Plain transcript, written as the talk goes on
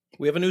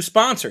we have a new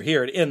sponsor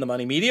here at In the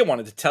Money Media.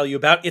 Wanted to tell you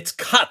about It's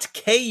Cut,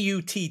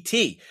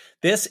 K-U-T-T.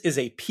 This is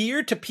a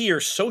peer-to-peer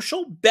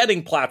social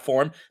betting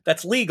platform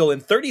that's legal in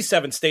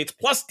 37 states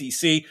plus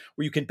DC,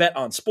 where you can bet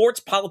on sports,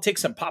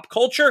 politics, and pop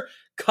culture.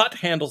 Cut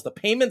handles the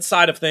payment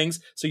side of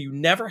things, so you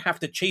never have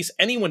to chase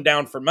anyone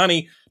down for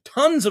money.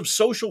 Tons of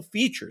social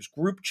features,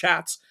 group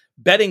chats,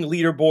 betting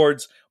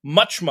leaderboards,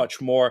 much,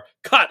 much more.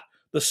 Cut,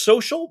 the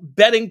social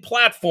betting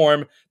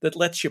platform that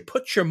lets you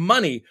put your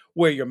money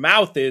where your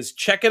mouth is.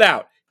 Check it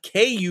out,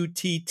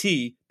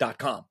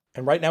 KUTT.com.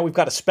 And right now we've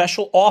got a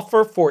special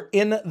offer for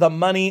In the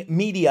Money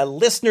Media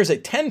listeners, a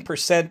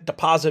 10%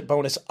 deposit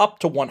bonus up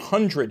to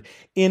 $100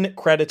 in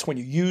credits when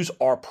you use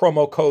our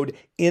promo code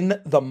In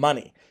the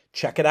Money.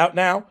 Check it out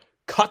now,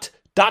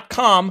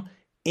 cut.com,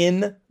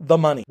 In the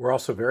Money. We're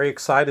also very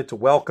excited to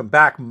welcome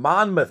back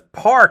Monmouth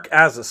Park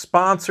as a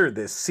sponsor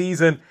this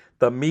season.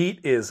 The meet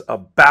is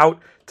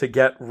about to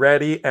get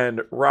ready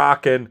and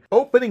rocking.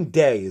 Opening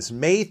day is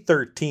May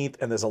 13th,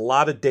 and there's a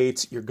lot of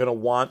dates you're going to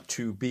want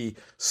to be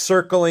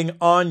circling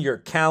on your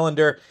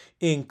calendar,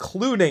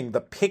 including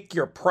the Pick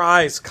Your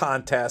Prize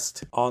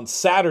contest on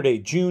Saturday,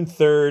 June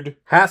 3rd,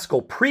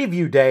 Haskell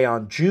Preview Day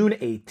on June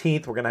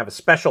 18th. We're going to have a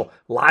special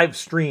live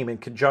stream in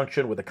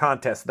conjunction with the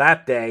contest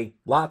that day.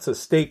 Lots of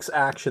stakes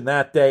action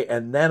that day.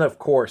 And then, of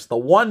course, the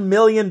 $1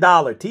 million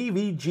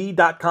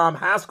TVG.com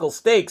Haskell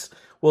Stakes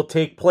will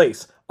take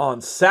place on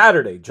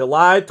Saturday,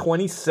 July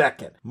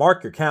 22nd.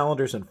 Mark your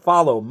calendars and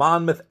follow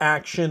Monmouth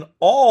action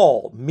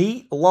all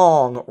meet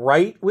long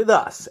right with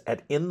us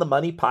at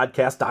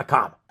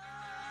InTheMoneyPodcast.com.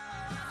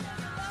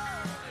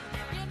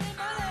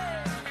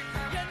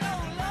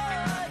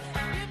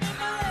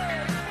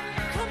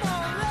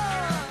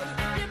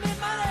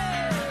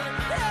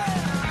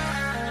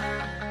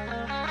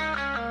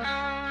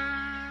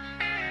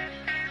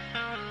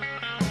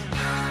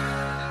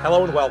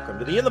 Hello and welcome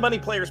to the In the Money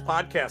Players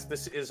Podcast.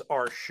 This is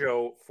our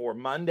show for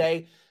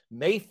Monday,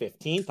 May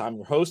 15th. I'm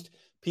your host,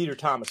 Peter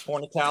Thomas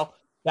Fornital,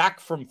 back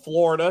from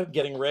Florida,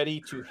 getting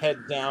ready to head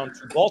down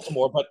to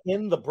Baltimore, but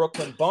in the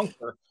Brooklyn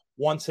bunker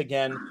once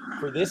again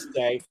for this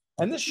day.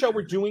 And this show,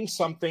 we're doing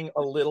something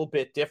a little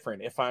bit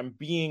different. If I'm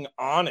being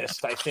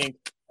honest, I think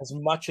as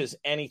much as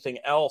anything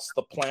else,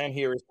 the plan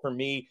here is for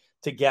me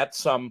to get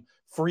some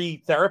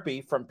free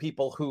therapy from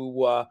people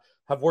who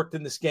have worked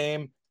in this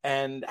game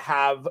and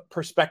have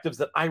perspectives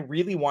that I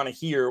really want to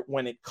hear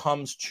when it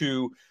comes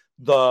to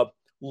the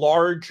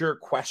larger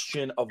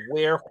question of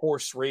where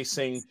horse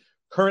racing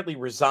currently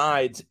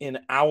resides in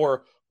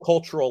our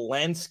cultural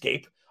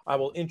landscape. I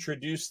will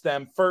introduce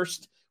them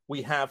first.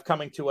 We have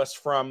coming to us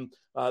from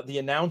the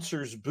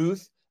announcer's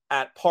booth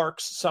at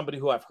Parks, somebody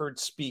who I've heard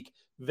speak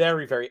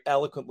very, very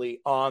eloquently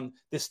on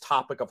this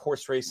topic of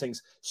horse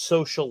racing's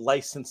social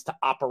license to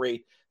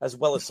operate, as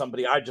well as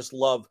somebody I just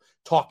love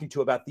talking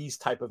to about these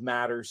type of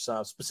matters,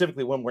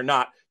 specifically when we're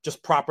not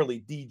just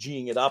properly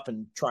DGing it up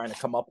and trying to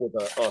come up with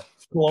a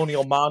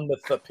colonial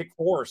Monmouth pick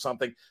four or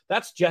something.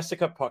 That's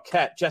Jessica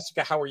Paquette.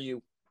 Jessica, how are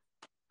you?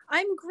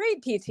 I'm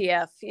great,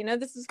 PTF. You know,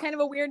 this is kind of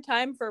a weird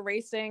time for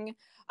racing.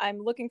 I'm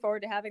looking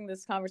forward to having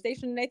this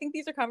conversation. And I think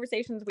these are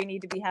conversations we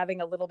need to be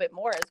having a little bit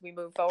more as we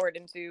move forward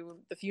into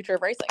the future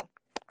of racing.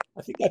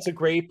 I think that's a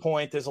great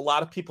point. There's a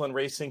lot of people in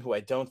racing who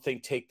I don't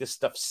think take this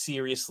stuff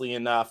seriously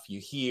enough. You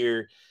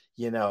hear,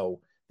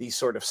 these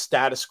sort of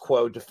status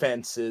quo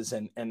defenses,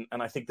 and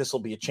I think this will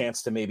be a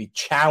chance to maybe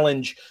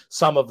challenge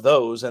some of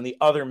those. And the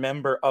other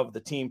member of the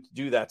team to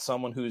do that,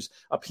 someone whose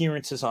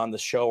appearances on the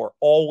show are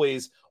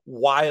always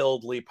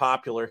wildly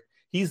popular.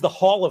 He's the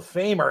Hall of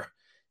Famer,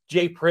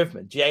 Jay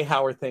Privman. Jay,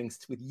 how are things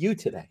with you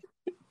today?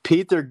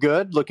 Pete, they're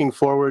good. Looking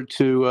forward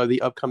to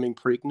the upcoming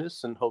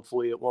Preakness, and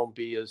hopefully it won't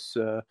be as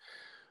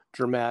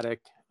dramatic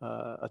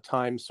a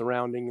time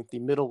surrounding the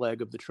middle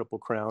leg of the Triple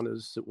Crown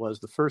as it was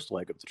the first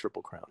leg of the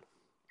Triple Crown.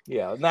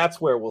 Yeah, and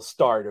that's where we'll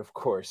start, of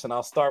course. And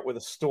I'll start with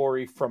a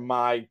story from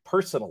my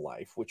personal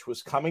life, which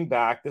was coming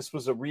back. This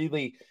was a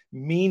really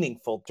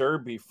meaningful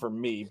derby for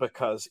me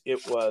because it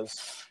was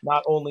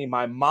not only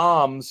my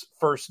mom's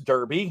first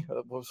derby,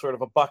 it was sort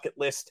of a bucket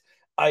list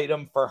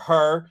item for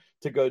her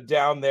to go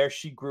down there.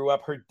 She grew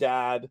up, her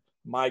dad,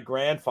 my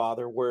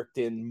grandfather, worked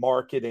in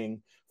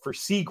marketing for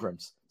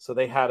Seagram's. So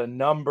they had a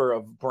number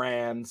of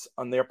brands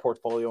on their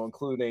portfolio,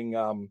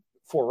 including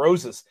Four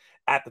Roses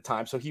at the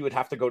time. So he would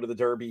have to go to the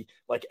Derby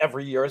like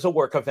every year as a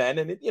work event.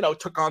 And it,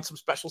 took on some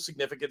special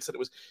significance. And it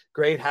was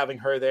great having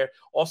her there.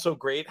 Also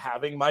great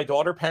having my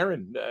daughter,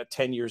 Perrin,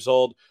 10 years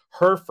old,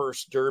 her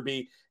first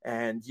Derby.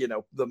 And,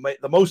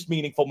 the most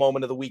meaningful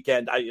moment of the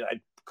weekend, I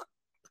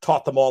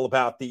taught them all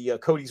about the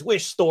Cody's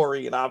Wish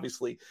story, and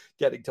obviously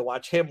getting to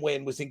watch him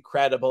win was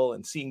incredible,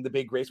 and seeing the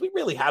big race. We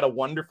really had a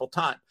wonderful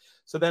time.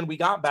 So then we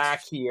got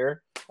back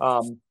here.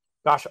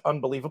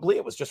 Unbelievably,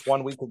 it was just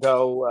 1 week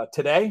ago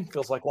today.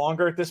 Feels like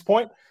longer at this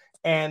point.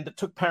 And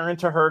took Perrin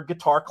to her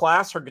guitar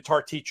class. Her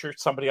guitar teacher,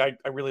 somebody I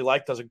really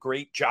like, does a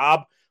great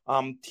job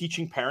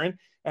teaching Perrin.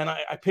 And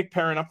I picked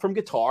Perrin up from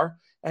guitar,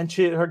 and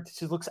she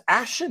looks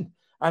ashen.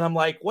 And I'm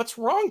like, "What's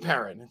wrong,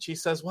 Perrin?" And she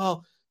says,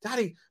 "Well,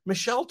 Daddy,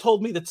 Michelle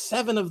told me that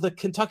 7 of the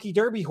Kentucky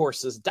Derby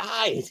horses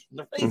died in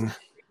the race.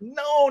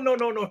 No,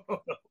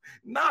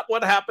 not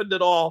what happened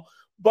at all.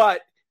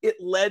 But it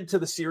led to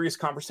the serious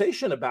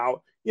conversation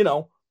about,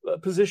 a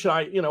position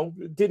I,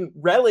 didn't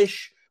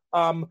relish,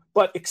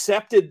 but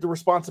accepted the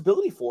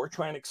responsibility for,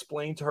 trying to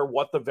explain to her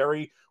what the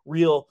very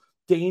real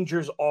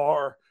dangers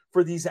are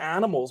for these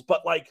animals.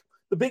 But like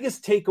the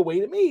biggest takeaway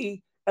to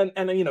me,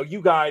 and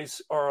you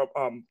guys are,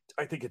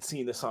 I think it's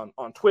seen this on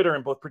Twitter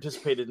and both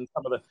participated in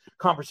some of the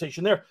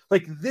conversation there.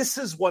 Like, this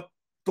is what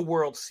the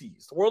world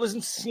sees. The world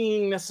isn't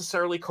seeing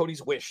necessarily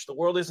Cody's Wish. The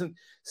world isn't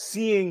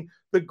seeing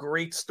the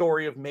great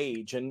story of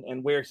Mage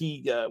and where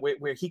he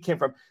came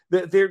from.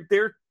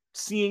 They're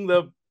seeing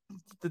the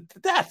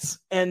deaths,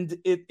 and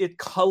it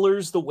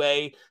colors the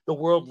way the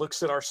world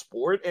looks at our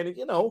sport. And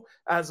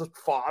as a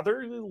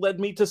father, it led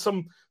me to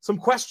some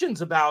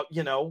questions about,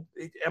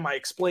 am I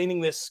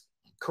explaining this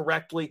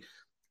correctly?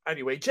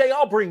 Anyway, Jay,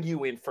 I'll bring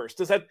you in first.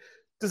 Does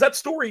that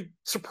story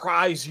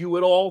surprise you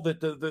at all?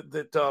 That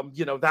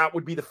that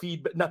would be the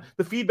feedback? No,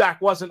 the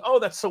feedback wasn't, "Oh,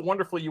 that's so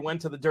wonderful, you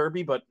went to the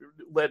Derby," but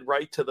led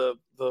right to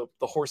the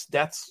horse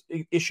deaths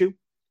issue.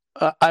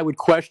 I would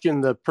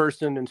question the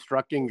person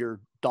instructing your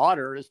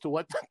daughter as to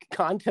what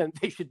content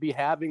they should be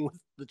having with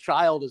the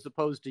child as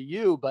opposed to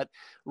you. But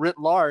writ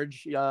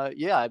large,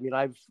 yeah, I mean,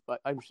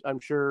 I'm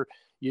sure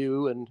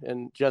you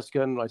and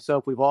Jessica and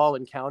myself, we've all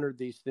encountered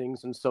these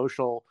things in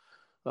social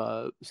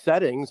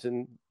settings,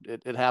 and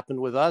it happened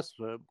with us.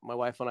 My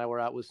wife and I were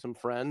out with some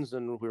friends,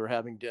 and we were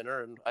having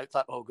dinner, and I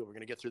thought, oh, good, we're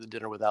going to get through the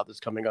dinner without this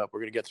coming up. We're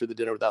going to get through the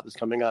dinner without this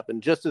coming up.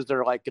 And just as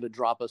they're like going to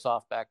drop us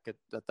off back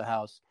at the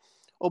house,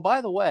 oh,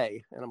 by the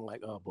way, and I'm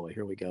like, oh boy,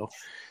 here we go.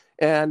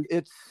 And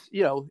it's,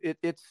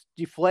 it's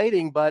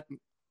deflating, but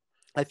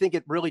I think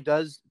it really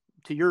does,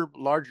 to your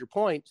larger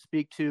point,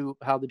 speak to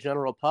how the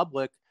general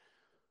public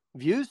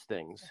views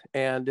things.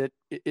 And it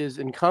is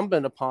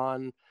incumbent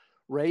upon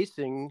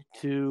racing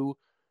to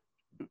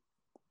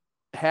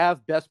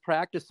have best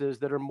practices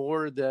that are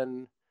more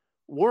than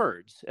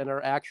words and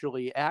are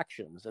actually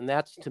actions. And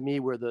that's, to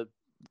me, where the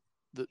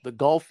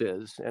gulf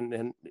is.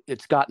 And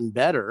it's gotten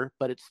better,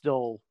 but it's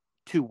still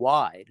too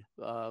wide,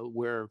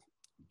 where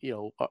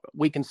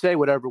we can say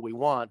whatever we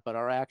want, but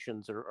our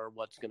actions are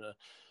what's going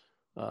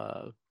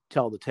to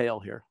tell the tale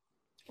here.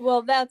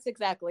 Well, that's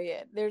exactly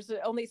it. There's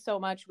only so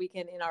much we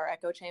can, in our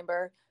echo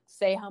chamber,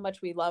 say how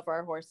much we love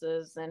our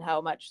horses and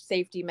how much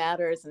safety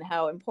matters and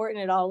how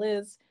important it all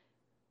is.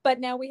 But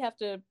now we have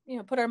to,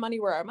 put our money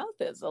where our mouth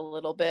is a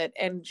little bit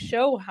and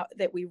show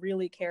that we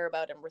really care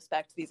about and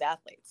respect these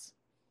athletes.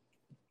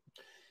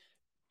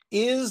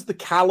 Is the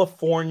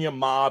California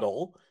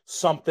model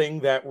something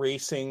that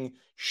racing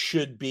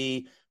should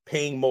be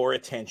paying more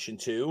attention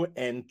to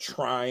and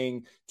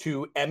trying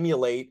to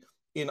emulate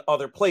in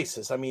other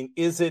places? I mean,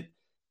 is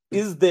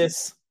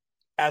this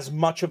as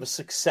much of a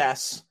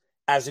success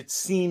as it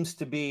seems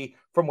to be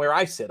from where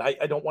I sit?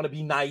 I don't want to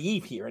be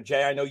naive here. And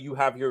Jay, I know you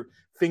have your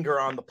finger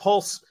on the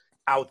pulse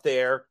out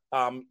there,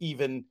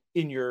 even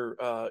in your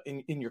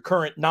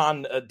current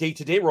non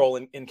day-to-day role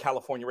in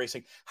California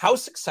racing. How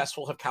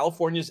successful have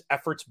California's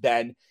efforts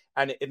been,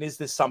 and is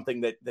this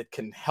something that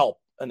can help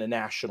in a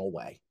national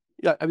way?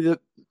 Yeah, I mean,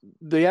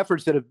 the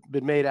efforts that have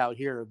been made out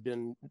here have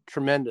been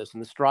tremendous,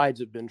 and the strides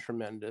have been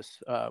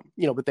tremendous.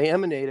 But they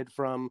emanated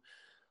from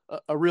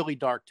a really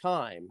dark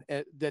time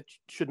that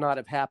should not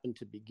have happened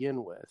to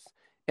begin with.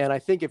 And I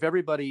think if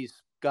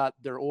everybody's got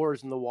their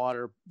oars in the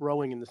water,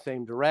 rowing in the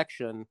same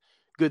direction,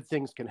 good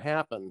things can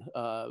happen.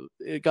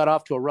 It got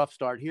off to a rough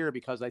start here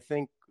because I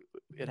think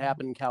it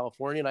happened in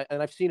California,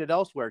 and I've seen it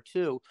elsewhere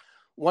too.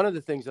 One of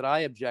the things that I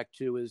object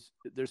to is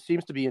there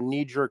seems to be a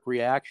knee-jerk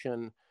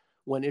reaction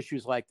when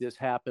issues like this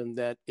happen,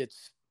 that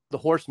it's the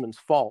horseman's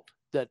fault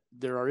that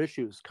there are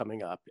issues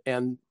coming up.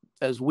 And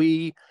as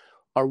we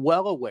are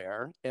well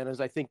aware, and as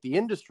I think the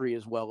industry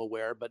is well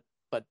aware, but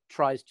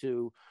tries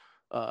to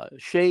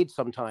shade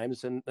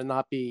sometimes and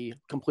not be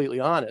completely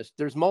honest,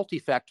 there's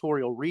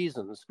multifactorial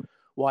reasons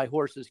why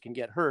horses can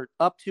get hurt,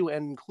 up to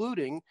and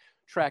including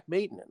track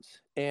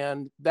maintenance.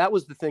 And that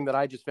was the thing that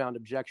I just found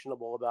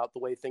objectionable about the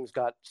way things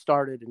got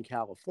started in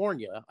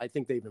California. I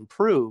think they've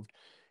improved.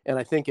 And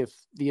I think if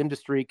the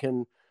industry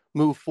can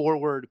move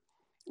forward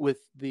with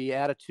the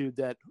attitude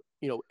that,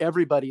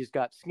 everybody's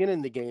got skin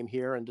in the game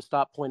here, and to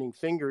stop pointing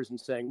fingers and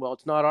saying, well,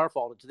 it's not our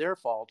fault, it's their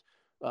fault,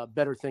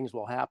 better things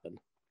will happen.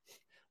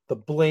 The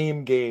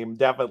blame game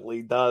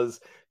definitely does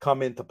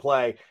come into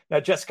play.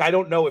 Now, Jessica, I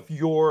don't know if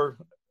you're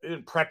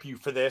prep you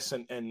for this,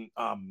 and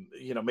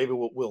maybe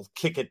we'll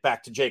kick it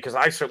back to Jay, because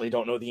I certainly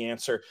don't know the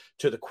answer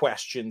to the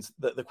questions,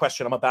 the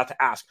question I'm about to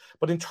ask.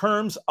 But in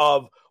terms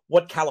of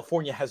what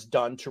California has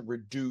done to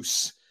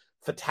reduce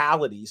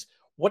fatalities,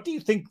 what do you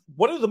think?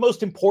 What are the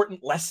most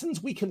important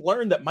lessons we can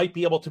learn that might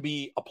be able to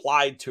be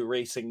applied to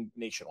racing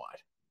nationwide?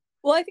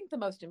 Well, I think the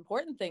most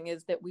important thing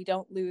is that we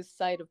don't lose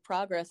sight of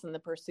progress in the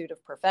pursuit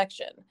of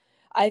perfection.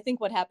 I think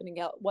what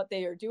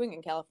they are doing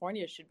in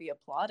California should be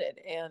applauded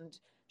and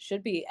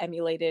should be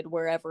emulated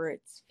wherever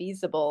it's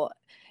feasible.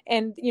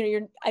 And,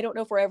 I don't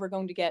know if we're ever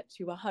going to get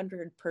to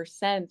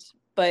 100%,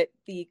 but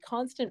the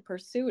constant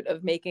pursuit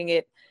of making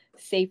it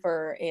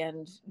safer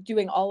and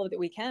doing all of that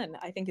we can,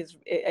 I think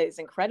is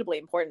incredibly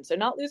important. So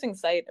not losing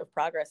sight of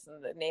progress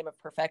in the name of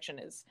perfection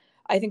is,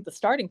 I think, the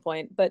starting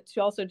point. But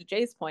to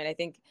Jay's point, I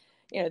think,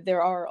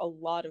 there are a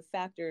lot of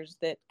factors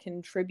that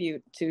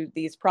contribute to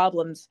these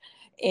problems.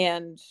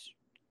 And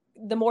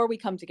the more we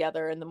come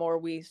together and the more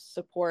we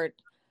support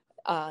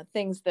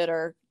things that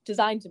are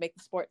designed to make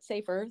the sport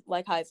safer,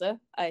 like HISA,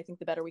 I think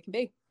the better we can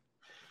be.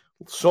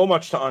 So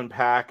much to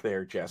unpack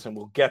there, Jess, and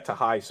we'll get to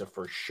HISA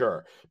for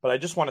sure. But I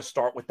just want to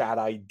start with that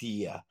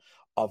idea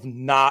of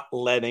not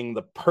letting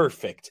the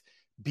perfect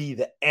be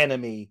the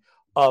enemy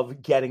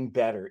of getting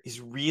better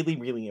is really,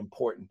 really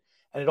important.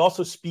 And it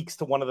also speaks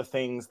to one of the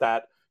things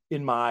that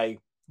in my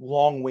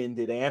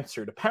long-winded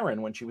answer to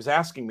Perrin when she was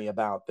asking me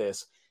about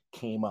this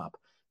came up.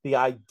 The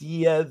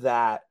idea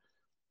that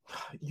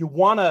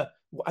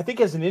I think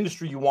as an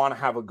industry, you want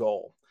to have a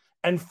goal.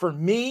 And for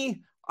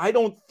me, I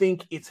don't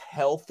think it's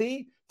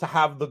healthy to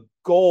have the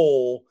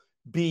goal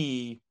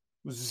be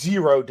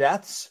 0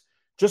 deaths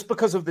just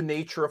because of the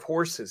nature of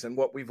horses and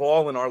what we've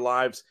all in our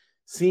lives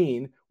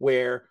seen,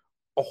 where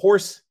a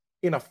horse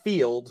in a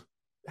field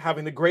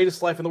having the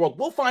greatest life in the world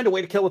will find a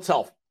way to kill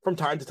itself from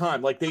time to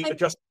time. Like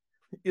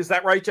is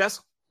that right,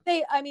 Jess?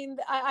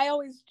 I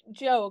always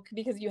joke,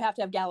 because you have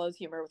to have gallows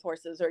humor with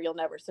horses or you'll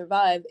never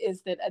survive,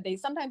 is that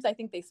sometimes I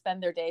think they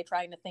spend their day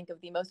trying to think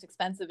of the most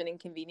expensive and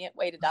inconvenient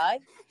way to die.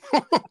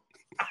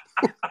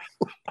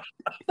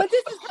 But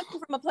this is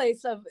coming from a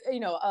place of,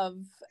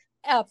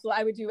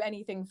 absolutely, I would do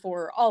anything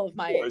for all of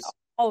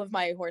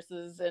my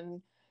horses.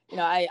 And,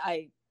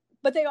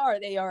 but they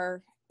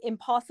are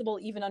impossible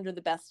even under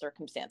the best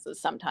circumstances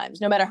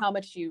sometimes. No matter how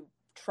much you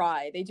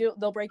try,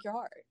 they'll break your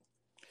heart.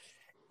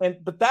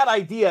 But that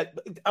idea,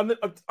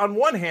 on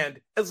one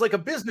hand, as like a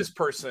business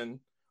person,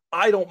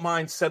 I don't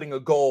mind setting a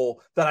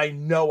goal that I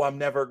know I'm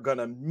never going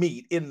to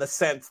meet, in the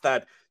sense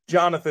that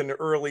Jonathan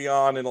early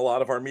on in a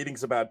lot of our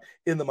meetings about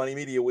In the Money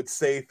Media would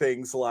say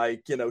things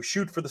like,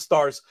 shoot for the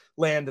stars,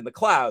 land in the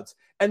clouds.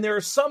 And there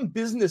are some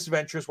business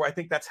ventures where I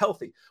think that's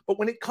healthy. But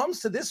when it comes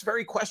to this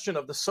very question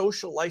of the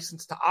social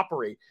license to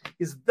operate,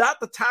 is that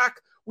the tack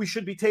we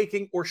should be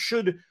taking, or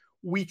should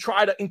we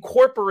try to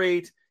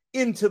incorporate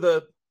into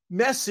the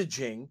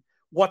messaging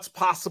what's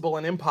possible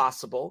and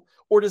impossible?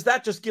 Or does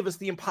that just give us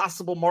the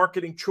impossible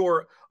marketing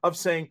chore of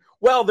saying,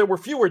 well, there were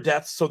fewer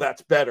deaths, so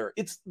that's better?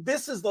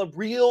 This is the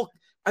real,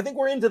 I think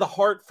we're into the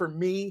heart, for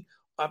me,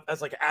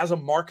 as a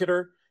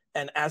marketer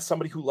and as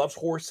somebody who loves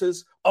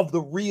horses, of the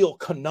real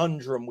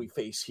conundrum we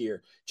face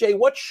here. Jay,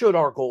 what should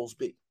our goals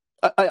be?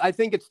 I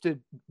think it's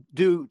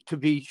to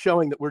be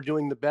showing that we're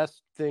doing the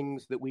best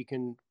things that we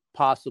can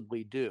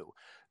possibly do.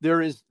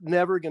 There is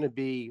never going to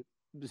be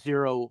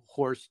 0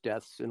 horse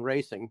deaths in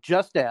racing,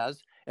 just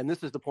as, and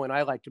this is the point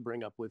I like to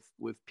bring up with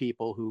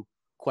people who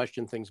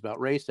question things about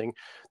racing,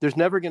 there's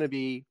never going to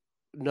be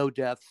no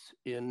deaths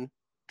in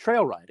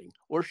trail riding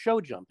or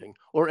show jumping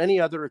or any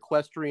other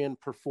equestrian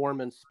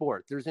performance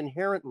sport. There's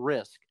inherent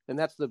risk, and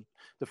that's the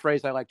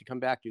phrase I like to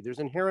come back to. There's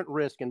inherent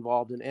risk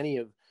involved in any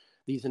of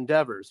these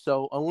endeavors.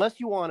 So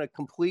unless you want to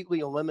completely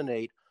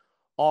eliminate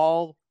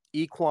all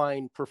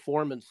equine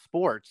performance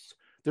sports,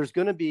 there's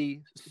going to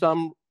be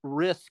some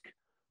risk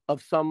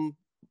of some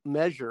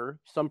measure,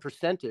 some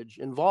percentage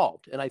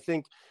involved. And I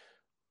think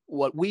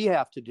what we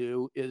have to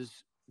do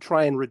is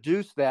try and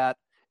reduce that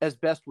as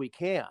best we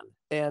can,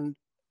 and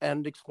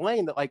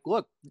explain that,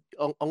 look,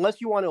 unless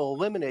you want to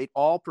eliminate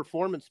all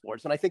performance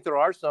sports, and I think there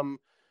are some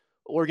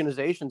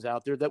organizations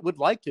out there that would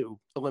like to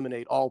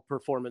eliminate all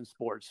performance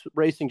sports.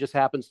 Racing just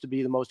happens to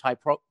be the most high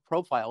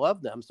profile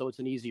of them, so it's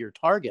an easier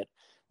target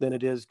than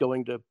it is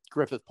going to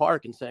Griffith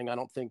Park and saying, I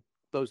don't think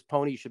those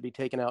ponies should be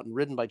taken out and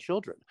ridden by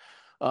children.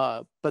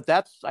 But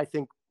that's, I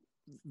think,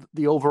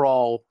 the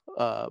overall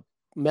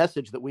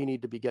message that we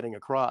need to be getting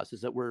across,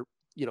 is that we're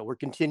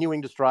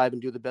continuing to strive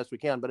and do the best we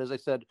can. But as I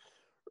said,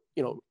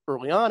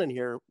 early on in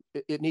here,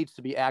 it needs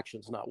to be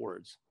actions, not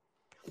words.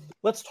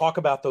 Let's talk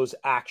about those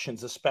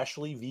actions,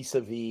 especially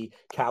vis-a-vis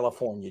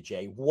California,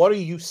 Jay. What are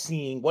you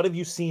seeing? What have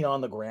you seen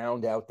on the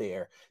ground out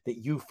there that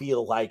you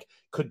feel like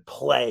could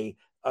play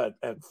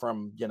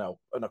from,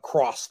 an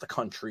across the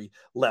country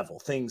level,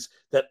 things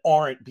that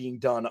aren't being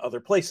done other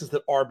places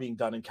that are being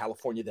done in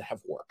California that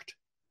have worked?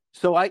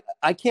 So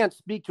I can't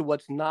speak to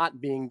what's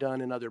not being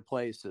done in other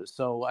places.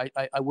 So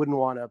I wouldn't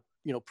want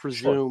to,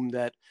 presume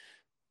that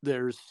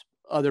there's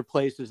other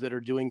places that are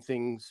doing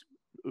things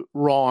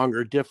wrong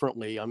or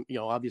differently.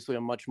 Obviously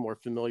I'm much more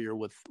familiar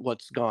with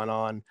what's gone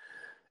on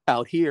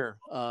out here.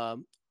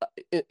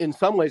 In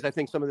some ways, I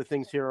think some of the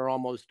things here are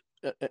almost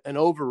an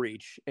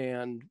overreach,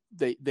 and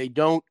they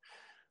don't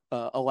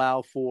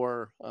allow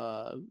for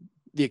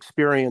the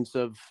experience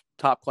of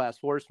top class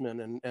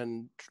horsemen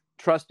and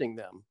trusting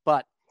them.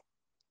 But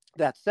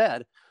that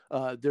said,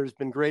 there's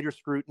been greater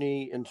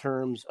scrutiny in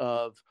terms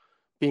of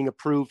being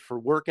approved for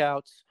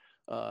workouts,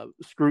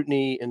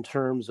 scrutiny in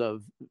terms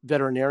of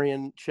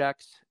veterinarian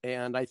checks.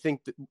 And I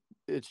think that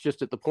it's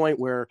just at the point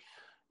where,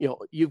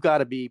 you've got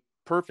to be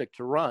perfect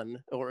to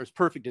run, or as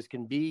perfect as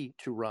can be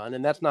to run.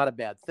 And that's not a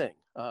bad thing.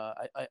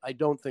 I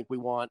don't think we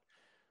want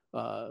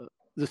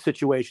the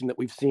situation that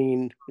we've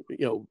seen,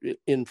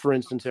 in, for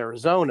instance,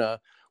 Arizona,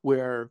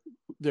 where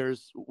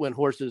when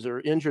horses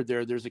are injured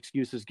there's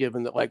excuses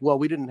given that, like, well,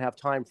 we didn't have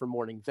time for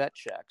morning vet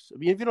checks. I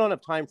mean, if you don't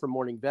have time for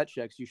morning vet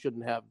checks, you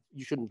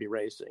shouldn't be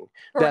racing.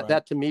 Correct.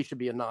 That to me should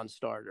be a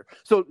non-starter.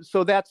 So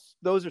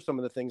those are some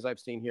of the things I've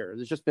seen here.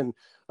 There's just been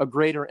a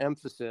greater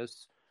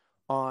emphasis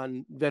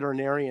on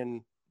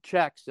veterinarian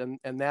checks, and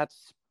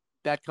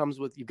that comes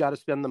with, you've got to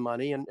spend the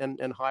money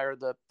and hire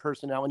the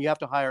personnel, and you have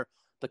to hire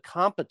the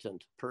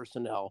competent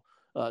personnel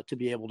to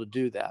be able to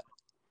do that.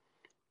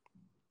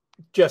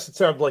 Jess, it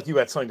sounded like you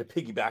had something to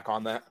piggyback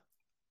on that.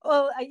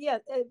 Well, yeah,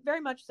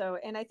 very much so.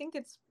 And I think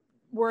it's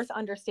worth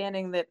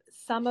understanding that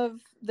some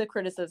of the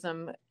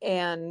criticism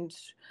and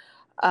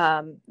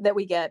that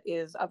we get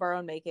is of our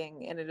own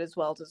making, and it is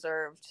well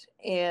deserved.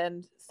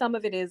 And some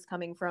of it is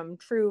coming from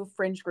true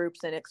fringe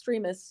groups and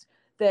extremists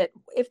that,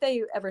 if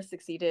they ever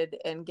succeeded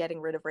in getting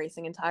rid of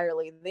racing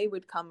entirely, they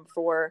would come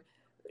for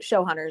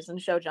show hunters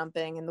and show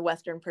jumping and the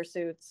Western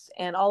pursuits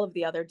and all of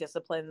the other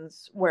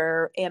disciplines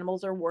where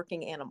animals are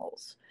working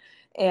animals.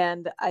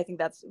 And I think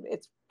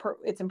it's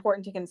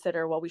important to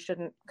consider, while we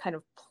shouldn't kind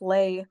of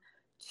play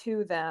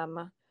to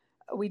them,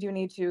 we do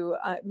need to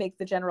make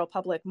the general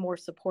public more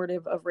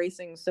supportive of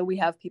racing, so we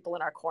have people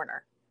in our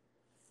corner.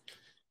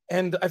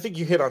 And I think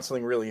you hit on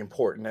something really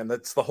important, and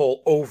that's the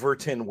whole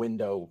Overton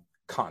window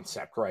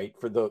concept, right?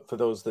 For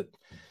those that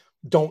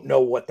don't know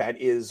what that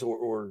is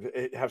or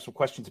have some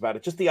questions about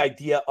it, just the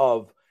idea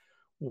of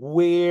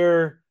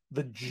where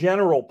the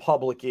general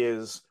public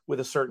is with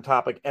a certain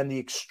topic and the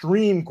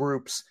extreme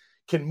groups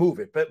can move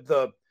it. But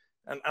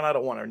and I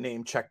don't want to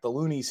name check the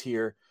loonies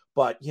here,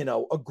 but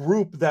a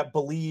group that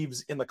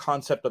believes in the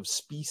concept of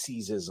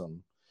speciesism,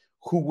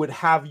 who would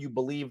have you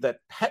believe that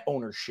pet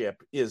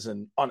ownership is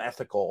an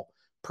unethical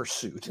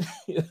pursuit.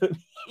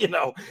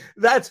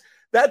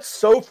 That's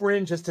so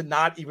fringe as to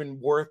not even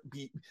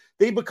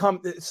they become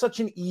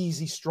such an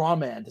easy straw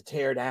man to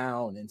tear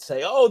down and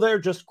say, oh, they're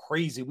just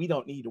crazy, we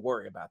don't need to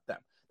worry about them.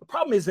 The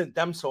problem isn't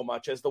them so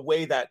much as the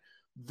way that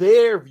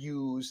their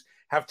views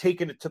have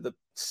taken it to the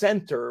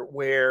center,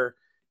 where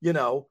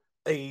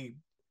a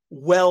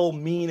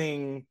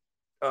well-meaning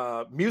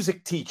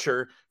music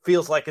teacher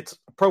feels like it's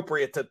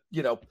appropriate to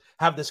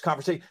have this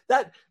conversation.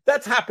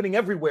 That's happening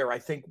everywhere, I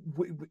think.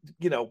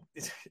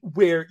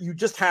 Where you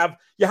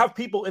have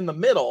people in the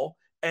middle,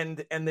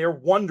 and they're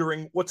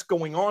wondering what's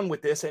going on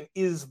with this, and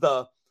is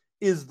the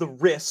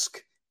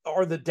risk,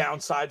 are the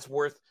downsides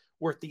worth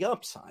the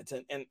upsides?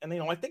 And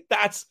I think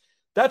that's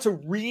a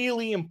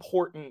really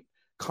important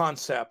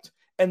concept,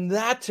 and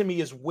that to me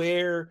is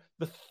where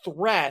the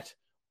threat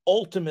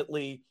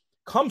ultimately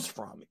comes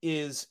from.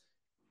 Is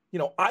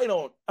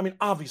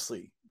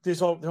obviously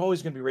they're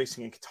always going to be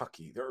racing in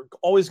Kentucky. They're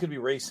always going to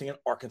be racing in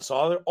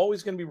Arkansas. They're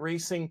always going to be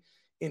racing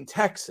in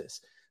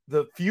Texas.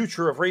 The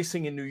future of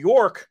racing in New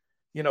York,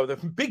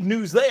 the big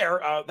news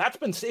there, that's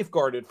been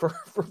safeguarded for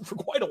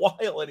quite a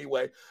while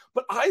anyway.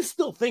 But I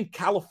still think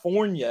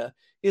California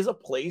is a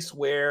place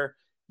where,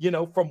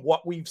 from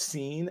what we've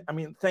seen,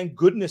 thank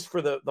goodness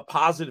for the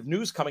positive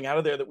news coming out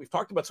of there that we've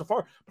talked about so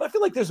far, but I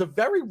feel like there's a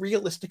very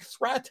realistic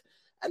threat.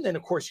 And then,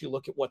 of course, you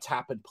look at what's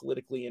happened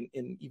politically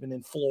even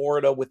in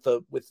Florida with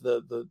the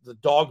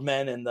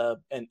dogmen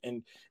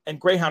and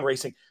greyhound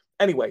racing.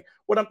 Anyway,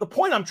 the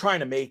point I'm trying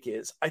to make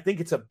is, I think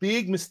it's a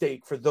big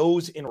mistake for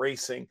those in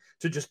racing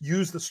to just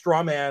use the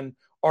straw man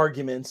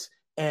arguments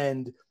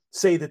and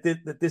say that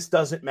this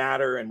doesn't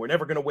matter and we're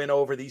never going to win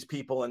over these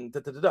people and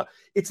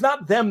It's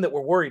not them that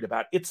we're worried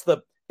about. It's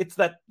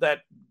that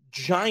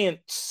giant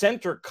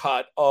center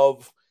cut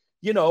of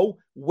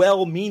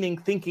well-meaning,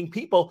 thinking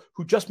people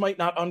who just might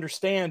not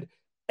understand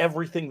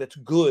everything that's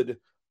good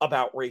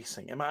about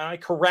racing. Am I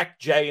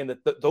correct, Jay, in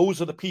that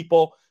those are the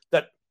people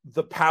that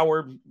the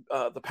powers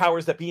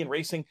that be in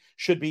racing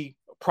should be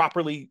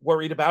properly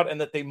worried about, and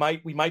that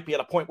we might be at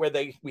a point where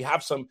we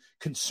have some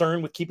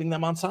concern with keeping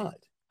them on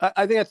side?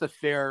 I think that's a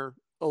fair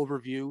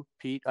overview,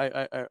 Pete.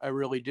 I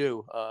really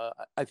do.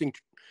 I think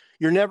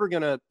you're never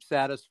going to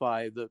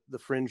satisfy the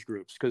fringe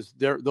groups, because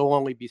they'll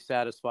only be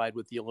satisfied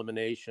with the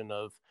elimination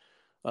of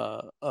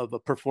a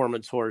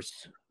performance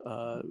horse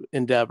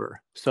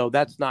endeavor. So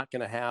that's not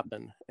going to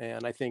happen.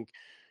 And I think,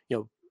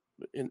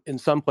 in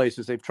some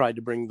places they've tried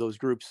to bring those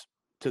groups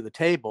to the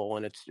table,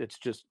 and it's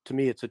just, to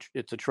me, it's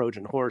a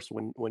Trojan horse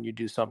when you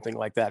do something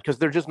like that, because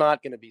they're just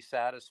not going to be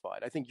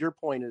satisfied. I think your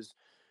point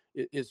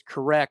is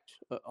correct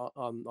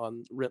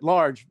on writ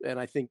large, and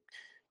I think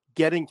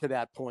getting to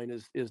that point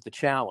is the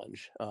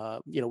challenge.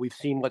 We've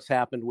seen what's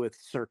happened with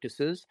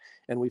circuses,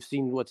 and we've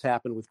seen what's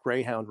happened with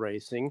greyhound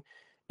racing.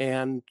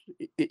 And,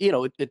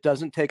 it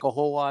doesn't take a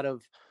whole lot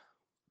of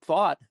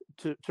thought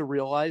to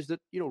realize that,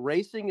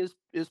 racing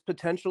is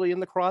potentially in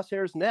the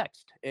crosshairs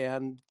next.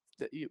 And,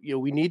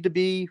 we need to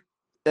be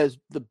as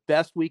the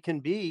best we can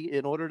be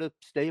in order to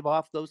stave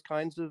off those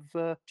kinds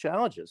of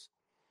challenges.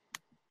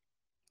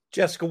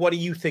 Jessica, what do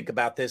you think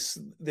about this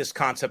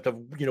concept of,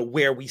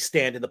 where we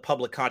stand in the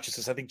public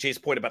consciousness? I think Jay's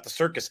point about the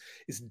circus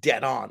is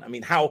dead on. I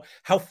mean, how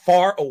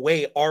far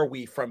away are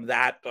we from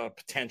that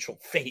potential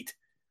fate?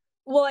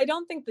 Well, I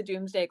don't think the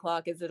doomsday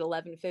clock is at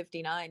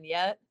 11:59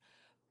 yet,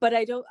 but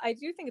I do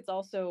think it's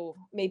also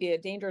maybe a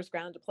dangerous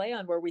ground to play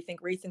on, where we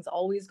think racing's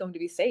always going to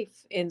be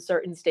safe in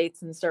certain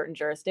states and certain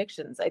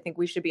jurisdictions. I think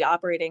we should be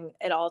operating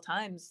at all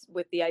times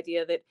with the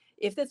idea that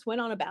if this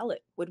went on a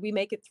ballot, would we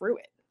make it through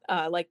it?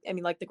 Like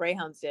the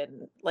Greyhounds did,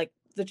 and like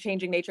the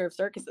changing nature of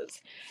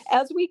circuses.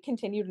 As we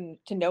continue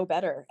to know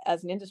better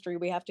as an industry,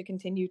 we have to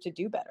continue to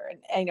do better.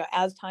 And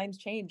as times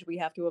change, we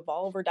have to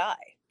evolve or die.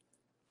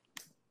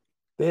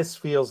 This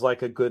feels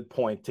like a good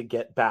point to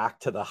get back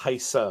to the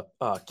HISA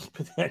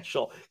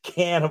potential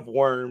can of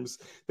worms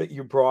that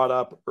you brought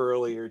up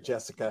earlier,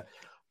 Jessica.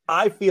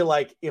 I feel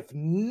like, if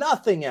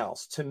nothing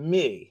else, to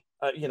me,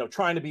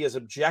 trying to be as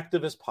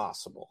objective as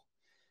possible,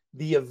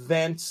 the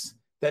events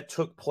that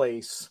took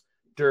place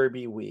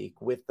Derby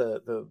week with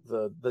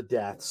the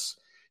deaths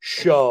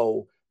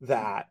show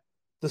that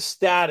the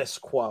status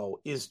quo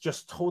is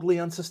just totally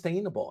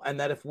unsustainable, and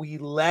that if we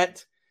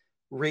let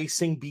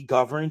racing be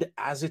governed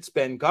as it's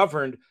been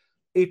governed,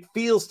 it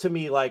feels to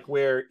me like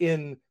we're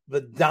in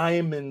the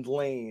diamond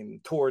lane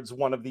towards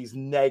one of these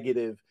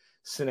negative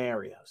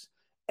scenarios.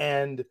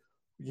 And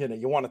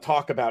you want to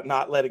talk about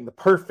not letting the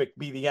perfect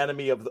be the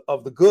enemy of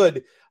the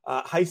good.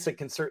 HISA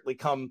can certainly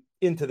come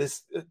into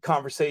this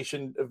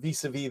conversation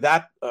vis-a-vis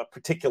that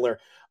particular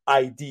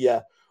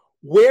idea.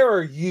 Where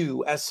are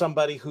you, as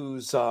somebody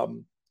who's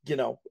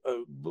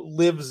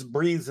lives,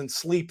 breathes, and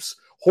sleeps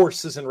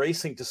horses and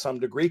racing to some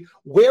degree?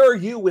 Where are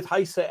you with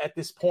HISA at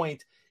this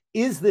point?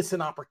 Is this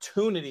an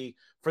opportunity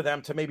for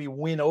them to maybe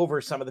win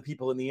over some of the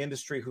people in the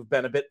industry who've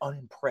been a bit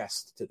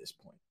unimpressed to this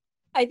point?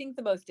 I think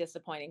the most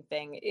disappointing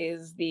thing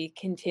is the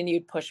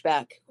continued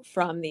pushback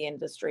from the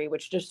industry,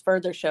 which just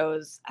further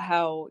shows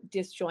how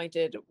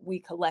disjointed we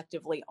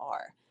collectively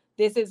are.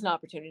 This is an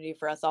opportunity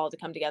for us all to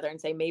come together and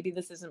say, maybe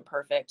this isn't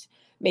perfect,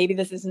 maybe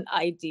this isn't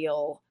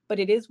ideal, but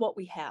it is what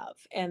we have.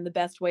 And the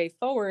best way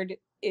forward,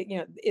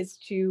 is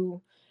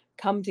to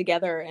come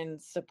together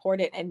and support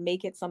it and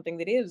make it something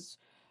that is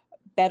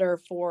better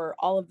for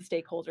all of the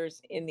stakeholders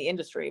in the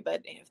industry.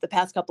 But if the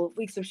past couple of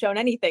weeks have shown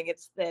anything,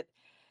 it's that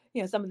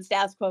some of the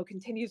status quo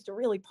continues to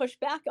really push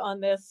back on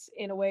this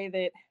in a way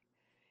that,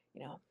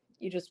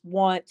 you just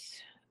want.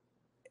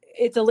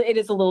 It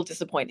is a little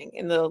disappointing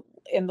in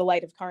the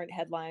light of current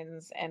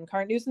headlines and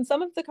current news. And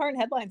some of the current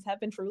headlines have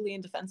been truly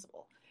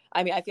indefensible.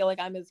 I mean, I feel like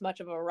I'm as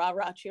much of a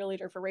rah-rah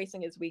cheerleader for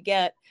racing as we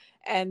get.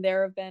 And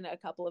there have been a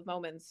couple of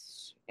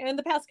moments in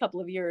the past couple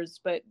of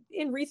years, but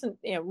in recent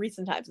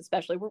times,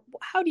 especially,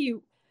 how do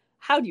you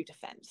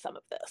defend some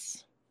of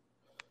this?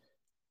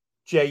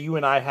 Jay, you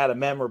and I had a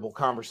memorable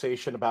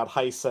conversation about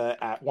HISA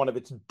at one of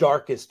its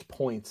darkest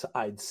points,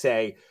 I'd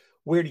say.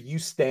 Where do you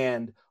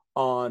stand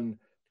on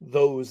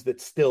those that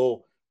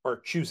still are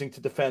choosing to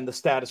defend the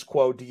status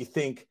quo? Do you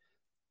think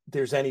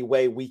there's any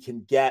way we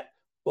can get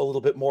a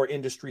little bit more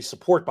industry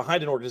support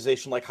behind an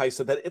organization like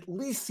HISA that at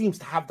least seems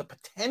to have the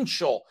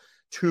potential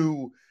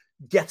to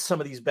get some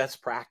of these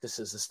best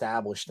practices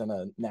established on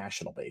a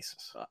national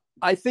basis?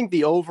 I think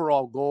the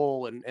overall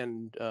goal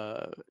and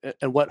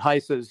what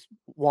HISA is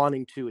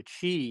wanting to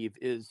achieve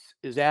is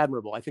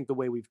admirable. I think the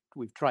way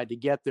we've tried to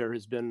get there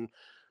has been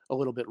a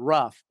little bit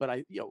rough, but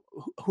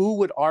who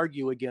would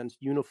argue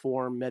against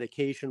uniform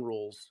medication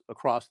rules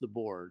across the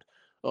board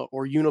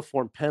or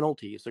uniform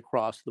penalties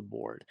across the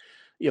board?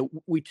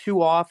 We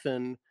too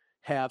often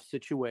have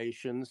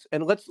situations,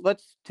 and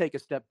let's take a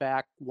step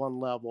back one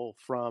level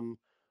from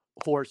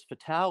horse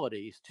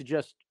fatalities to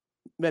just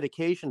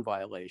medication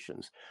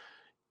violations.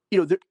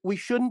 We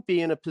shouldn't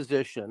be in a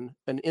position,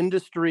 an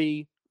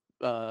industry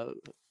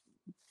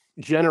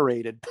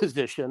generated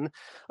position,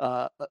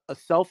 a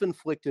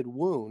self-inflicted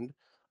wound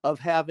of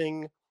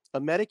having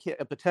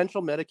a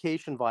potential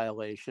medication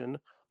violation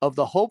of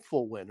the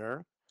hopeful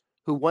winner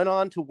who went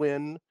on to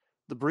win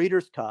the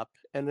Breeders' Cup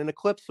and an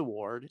Eclipse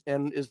Award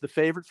and is the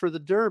favorite for the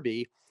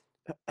Derby,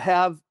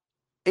 have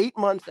 8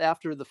 months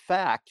after the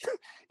fact,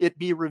 it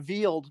be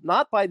revealed,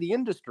 not by the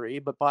industry,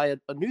 but by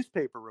a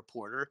newspaper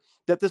reporter,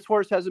 that this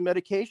horse has a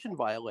medication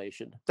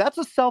violation. That's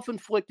a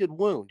self-inflicted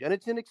wound, and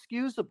it's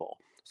inexcusable.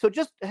 So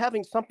just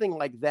having something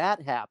like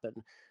that happen,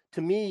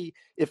 to me,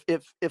 if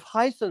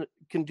HISA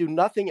can do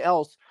nothing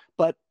else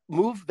but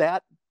move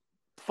that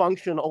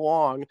function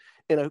along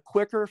in a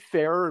quicker,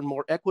 fairer, and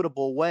more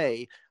equitable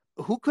way,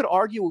 who could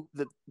argue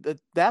that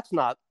that's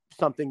not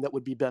something that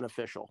would be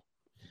beneficial?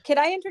 Can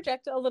I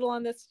interject a little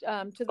on this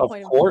to the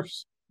point of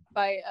course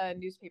by a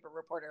newspaper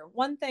reporter?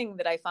 One thing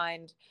that I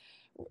find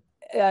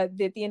that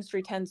the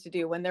industry tends to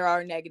do when there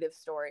are negative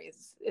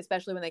stories,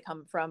 especially when they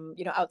come from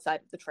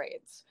outside of the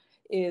trades,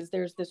 is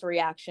there's this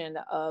reaction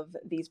of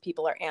these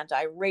people are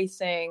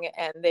anti-racing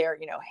and they're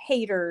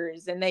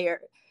haters and they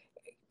are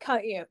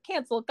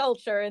cancel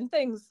culture and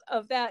things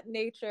of that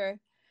nature.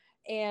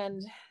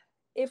 And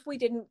if we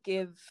didn't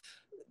give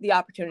the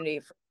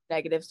opportunity for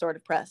negative sort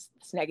of press,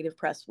 this negative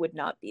press would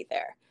not be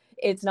there.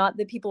 It's not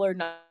that people are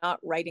not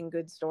writing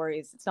good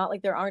stories. It's not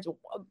like there aren't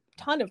a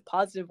ton of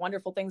positive,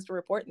 wonderful things to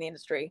report in the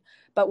industry.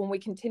 But when we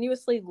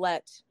continuously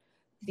let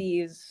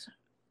these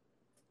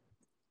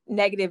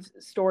negative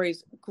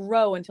stories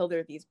grow until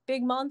they're these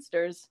big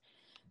monsters,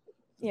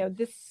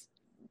 this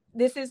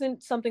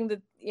isn't something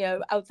that,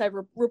 outside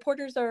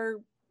reporters are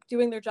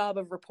doing their job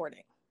of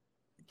reporting.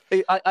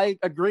 I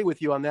agree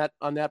with you on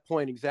that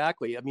point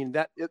exactly. I mean,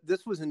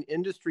 this was an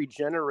industry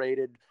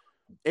generated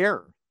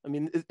error. I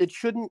mean, it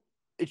shouldn't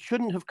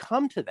have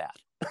come to that,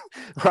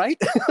 right?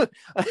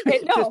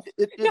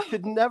 It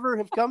should never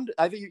have come to.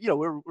 I think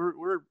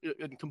we're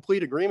in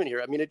complete agreement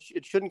here. I mean,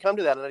 it shouldn't come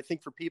to that. And I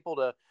think for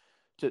people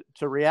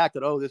to react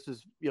that, oh, this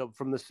is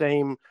from the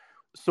same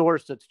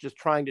source that's just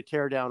trying to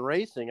tear down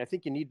racing, I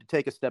think you need to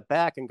take a step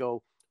back and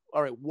go,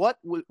 all right, what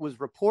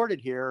was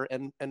reported here,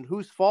 and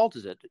whose fault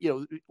is it?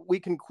 We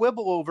can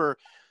quibble over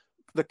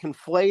the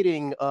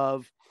conflating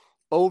of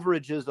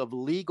overages of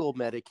legal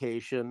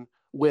medication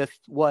with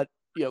what,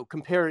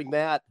 comparing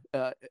that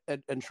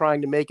and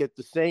trying to make it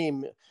the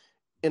same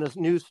in a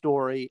news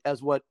story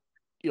as what,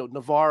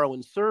 Navarro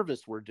and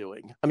Service were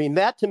doing. I mean,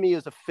 that to me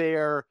is a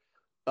fair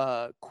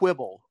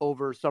quibble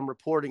over some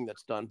reporting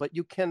that's done, but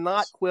you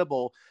cannot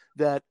quibble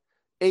that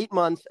 8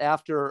 months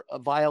after a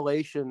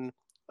violation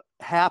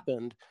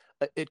happened,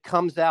 it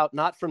comes out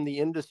not from the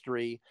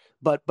industry,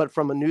 but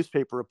from a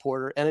newspaper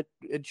reporter, and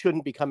it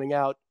shouldn't be coming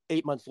out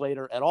 8 months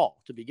later at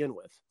all to begin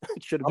with.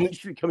 It should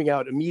be coming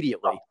out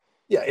immediately.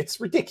 Yeah, it's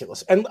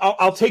ridiculous. And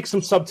I'll take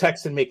some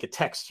subtext and make a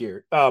text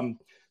here.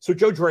 So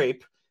Joe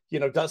Drape,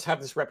 does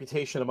have this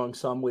reputation among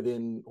some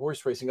within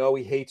horse racing. Oh,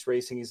 he hates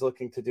racing. He's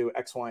looking to do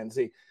X, Y, and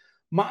Z.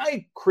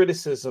 My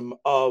criticism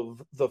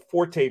of the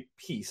Forte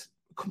piece,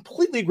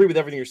 completely agree with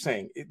everything you're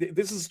saying.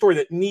 This is a story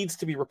that needs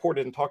to be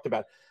reported and talked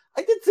about.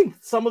 I did think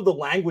some of the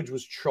language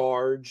was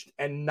charged,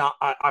 and not.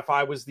 If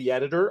I was the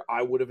editor,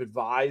 I would have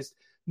advised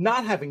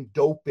not having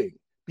doping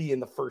be in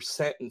the first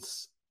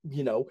sentence,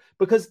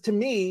 because to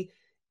me,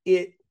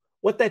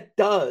 what that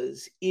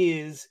does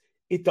is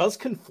it does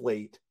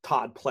conflate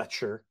Todd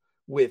Pletcher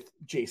with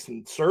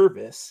Jason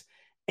Service,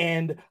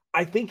 and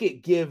I think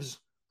it gives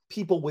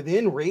people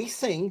within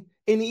racing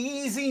an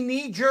easy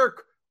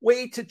knee-jerk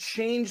way to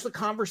change the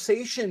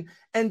conversation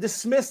and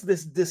dismiss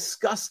this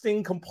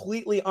disgusting,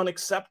 completely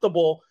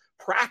unacceptable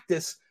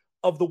practice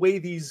of the way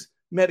these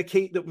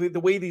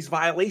the way these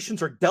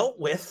violations are dealt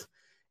with.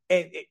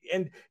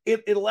 And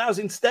it allows,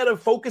 instead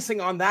of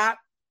focusing on that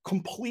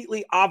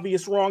completely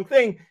obvious wrong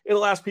thing, it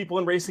allows people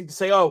in racing to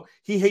say, oh,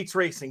 he hates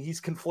racing,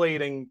 he's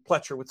conflating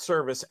Pletcher with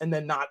Service, and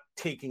then not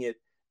taking it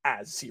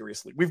as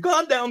seriously. We've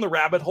gone down the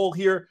rabbit hole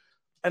here,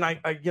 and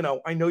I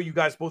know you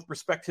guys both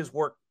respect his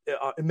work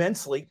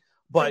immensely,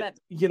 but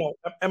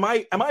am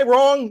I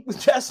wrong,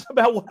 Jess,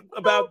 about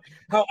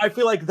how I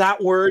feel like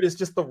that word is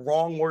just the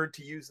wrong word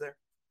to use there?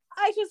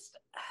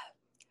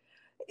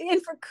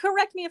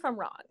 Correct me if I'm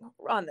wrong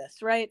on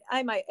this, right?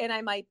 I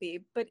might be,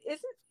 but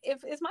is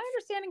my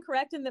understanding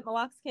correct in that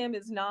meloxicam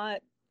is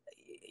not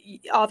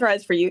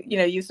authorized for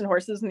use in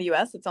horses in the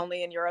U.S.? It's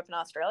only in Europe and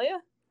Australia.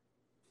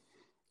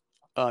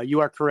 You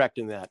are correct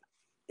in that.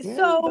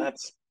 So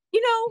it's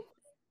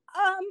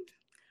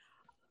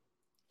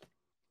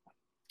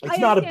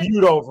not a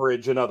butte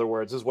overage, in other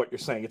words, is what you're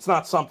saying. It's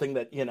not something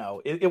that,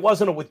 it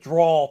wasn't a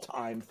withdrawal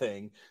time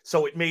thing.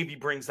 So it maybe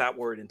brings that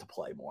word into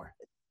play more.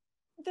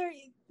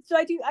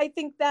 I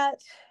think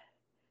that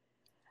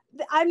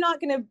I'm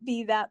not going to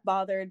be that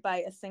bothered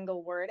by a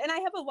single word. And I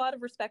have a lot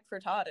of respect for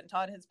Todd, and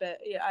Todd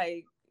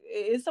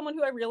is someone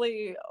who I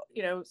really,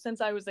 since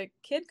I was a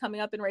kid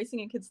coming up and racing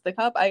in Kids of the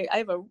Cup, I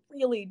have a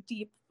really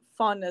deep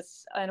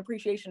fondness and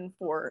appreciation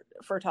for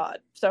Todd.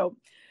 So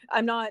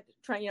I'm not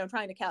trying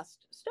to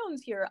cast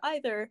stones here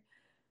either,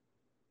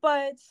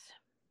 but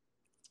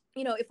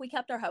if we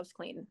kept our house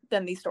clean,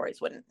 then these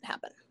stories wouldn't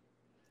happen.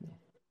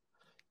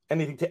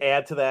 Anything to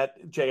add to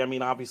that, Jay? I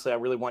mean, obviously, I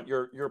really want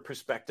your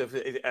perspective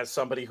as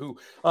somebody who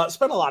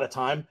spent a lot of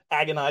time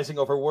agonizing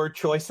over word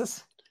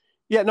choices.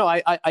 Yeah, no,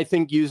 I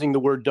think using the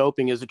word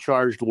doping is a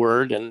charged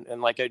word,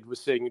 and like I was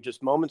saying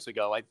just moments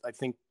ago, I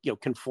think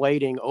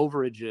conflating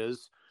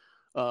overages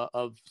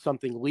of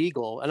something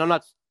legal, and I'm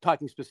not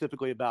talking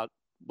specifically about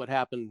what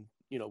happened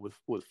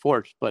with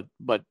Forge, but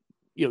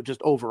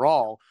just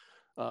overall,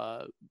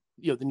 the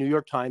New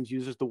York Times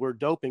uses the word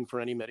doping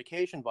for any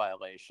medication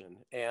violation,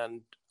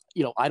 and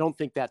I don't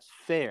think that's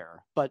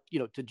fair. But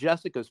to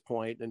Jessica's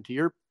point and to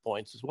your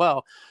points as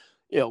well,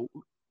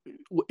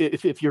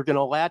 if you're going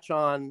to latch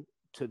on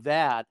to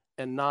that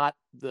and not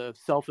the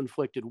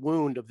self-inflicted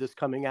wound of this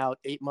coming out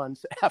 8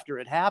 months after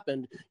it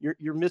happened,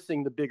 you're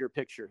missing the bigger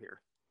picture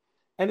here.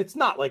 And it's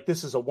not like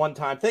this is a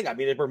one-time thing. I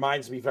mean, it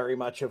reminds me very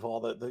much of all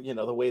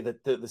the way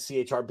that the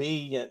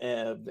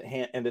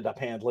CHRB ended up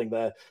handling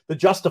the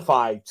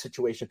Justify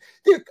situation.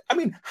 I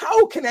mean,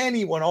 how can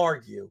anyone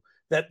argue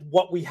that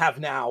what we have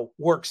now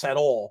works at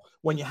all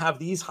when you have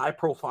these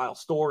high-profile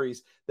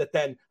stories that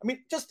then, I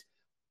mean, just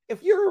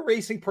if you're a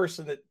racing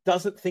person that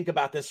doesn't think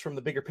about this from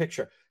the bigger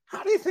picture,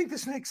 how do you think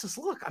this makes us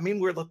look? I mean,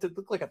 we're looked at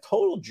look like a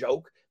total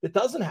joke that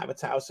doesn't have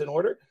its house in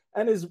order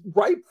and is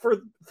ripe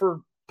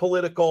for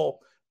political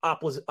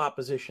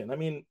opposition. I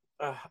mean,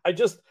 I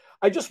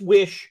just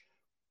wish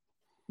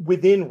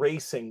within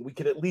racing we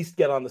could at least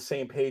get on the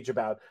same page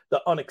about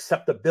the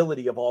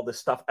unacceptability of all this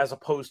stuff, as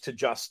opposed to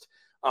just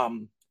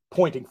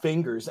pointing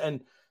fingers.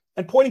 And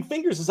pointing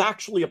fingers is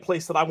actually a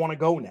place that I want to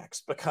go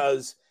next,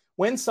 because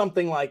when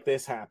something like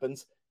this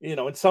happens, you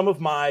know, in some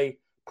of my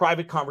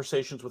private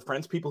conversations with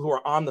friends, people who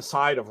are on the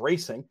side of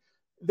racing,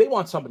 they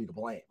want somebody to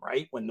blame,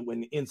 right? When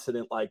an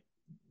incident like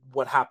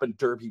what happened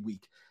Derby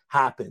week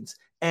happens,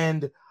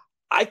 and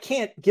I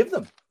can't give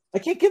them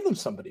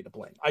somebody to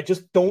blame. I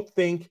just don't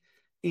think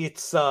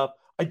it's I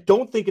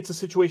don't think it's a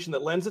situation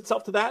that lends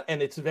itself to that,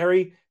 and it's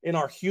very, in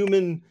our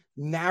human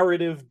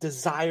narrative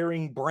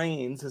desiring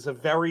brains, is a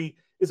very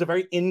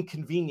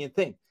inconvenient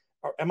thing.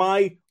 Am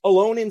I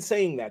alone in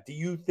saying that? Do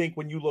you think,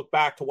 when you look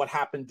back to what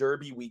happened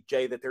Derby week,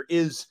 Jay, that there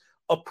is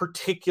a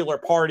particular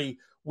party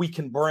we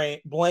can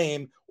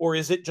blame, or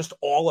is it just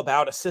all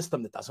about a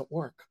system that doesn't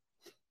work?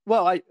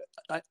 Well,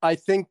 I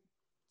think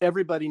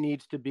everybody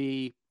needs to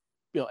be,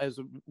 you know, as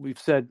we've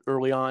said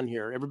early on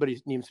here,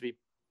 everybody needs to be,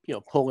 you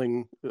know,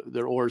 pulling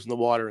their oars in the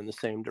water in the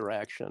same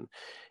direction.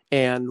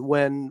 And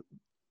when,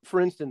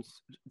 for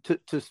instance,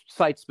 to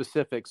cite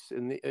specifics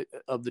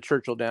of the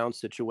Churchill Downs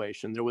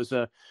situation, there was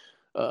a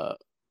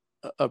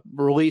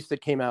release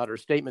that came out, or a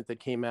statement that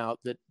came out,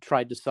 that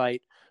tried to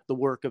cite the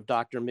work of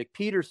Dr. Mick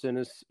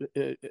Peterson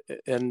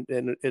and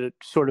it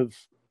sort of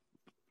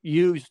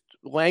used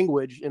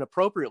language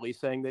inappropriately,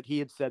 saying that he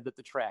had said that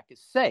the track is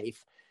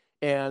safe.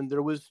 And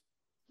there was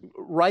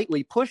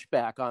rightly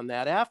pushback on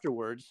that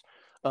afterwards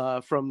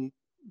from,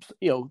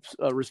 you know,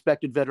 a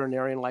respected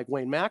veterinarian like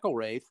Wayne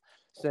McElraith,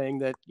 saying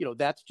that, you know,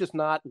 that's just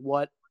not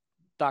what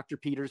Dr.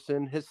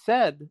 Peterson has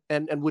said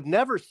and would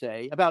never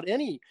say about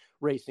any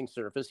racing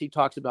surface. He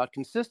talks about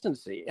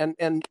consistency.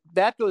 And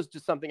that goes to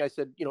something I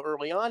said, you know,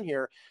 early on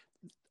here.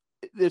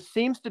 There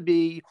seems to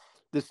be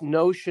this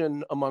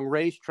notion among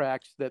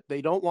racetracks that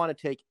they don't want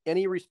to take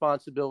any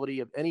responsibility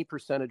of any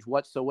percentage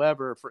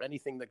whatsoever for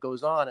anything that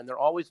goes on. And they're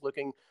always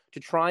looking to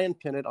try and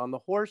pin it on the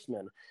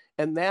horsemen.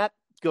 And that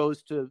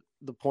goes to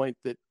the point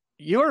that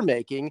you're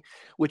making,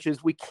 which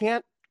is we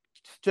can't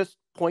just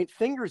point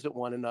fingers at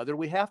one another.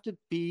 We have to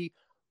be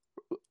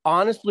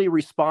honestly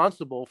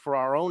responsible for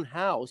our own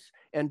house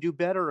and do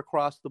better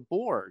across the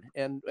board.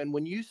 And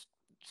when you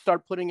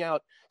start putting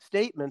out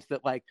statements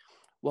that, like,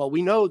 well,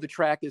 we know the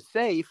track is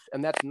safe,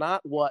 and that's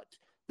not what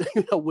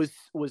was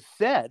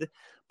said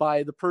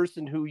by the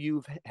person who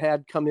you've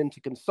had come in to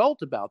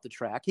consult about the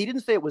track. He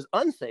didn't say it was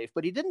unsafe,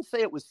 but he didn't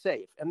say it was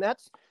safe. And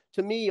that's,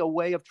 to me, a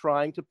way of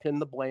trying to pin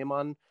the blame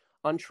on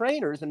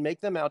trainers and make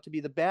them out to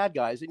be the bad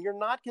guys. And you're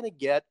not going to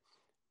get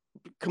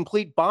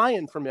complete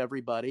buy-in from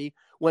everybody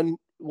when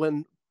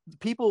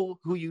people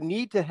who you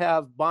need to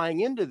have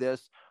buying into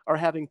this are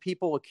having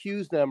people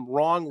accuse them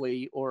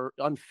wrongly or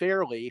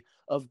unfairly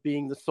of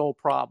being the sole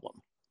problem.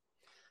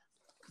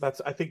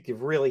 I think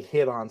you've really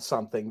hit on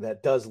something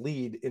that does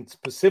lead in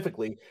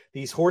specifically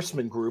these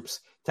horseman groups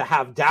to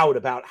have doubt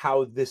about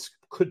how this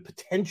could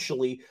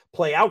potentially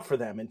play out for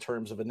them in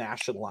terms of a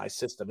nationalized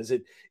system.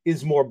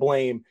 Is more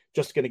blame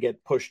just going to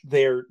get pushed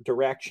their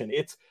direction?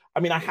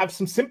 I have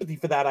some sympathy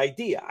for that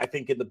idea. I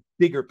think in the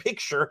bigger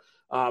picture,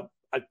 I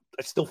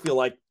still feel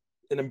like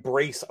an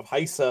embrace of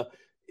HISA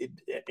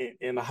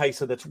in a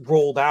HISA that's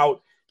rolled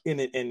out in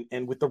it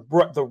and with the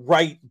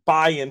right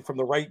buy-in from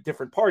the right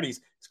different parties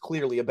is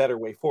clearly a better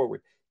way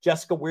forward.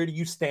 Jessica, where do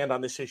you stand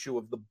on this issue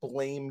of the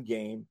blame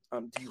game?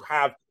 Do you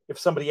have, if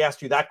somebody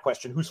asked you that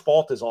question, whose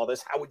fault is all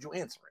this, how would you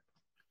answer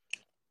it?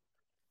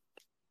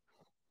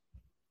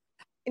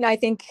 You know, I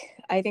think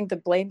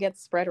the blame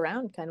gets spread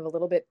around kind of a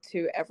little bit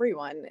to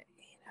everyone. You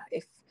know,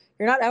 if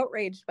you're not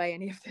outraged by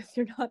any of this,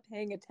 you're not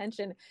paying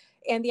attention.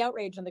 And the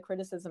outrage and the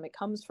criticism, it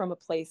comes from a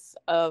place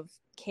of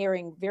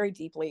caring very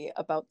deeply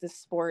about this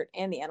sport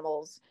and the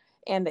animals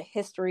and the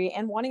history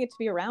and wanting it to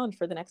be around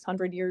for the next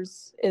 100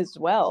 years as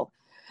well.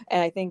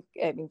 And I think,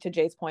 to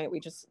Jay's point, we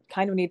just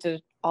kind of need to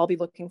all be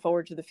looking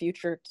forward to the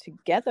future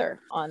together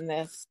on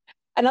this.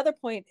 Another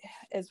point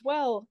as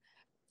well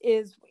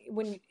is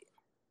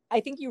I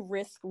think you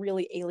risk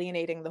really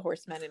alienating the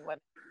horsemen and women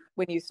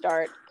when you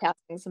start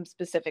casting some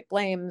specific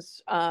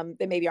blames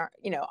that maybe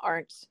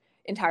aren't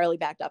entirely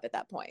backed up at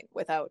that point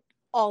without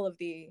all of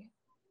the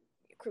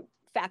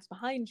facts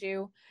behind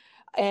you.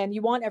 And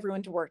you want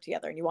everyone to work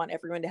together and you want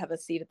everyone to have a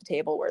seat at the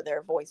table where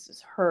their voice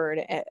is heard.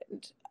 And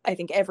I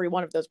think every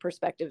one of those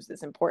perspectives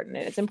is important.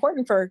 And it's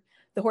important for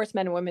the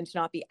horsemen and women to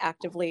not be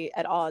actively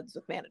at odds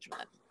with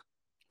management.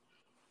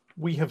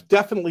 We have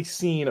definitely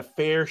seen a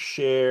fair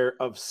share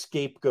of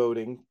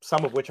scapegoating,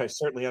 some of which I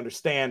certainly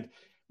understand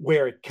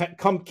where it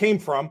came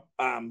from.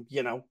 In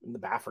the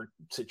Baffert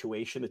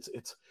situation,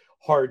 it's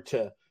hard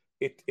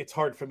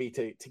for me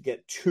to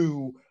get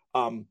too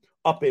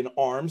up in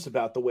arms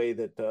about the way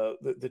that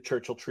the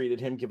Churchill treated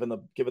him, given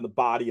the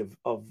body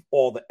of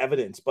all the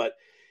evidence. But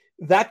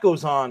that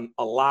goes on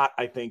a lot,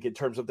 I think, in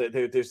terms of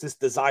there's this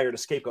desire to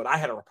scapegoat. I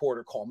had a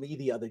reporter call me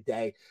the other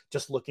day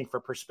just looking for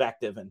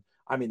perspective. And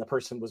I mean, the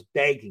person was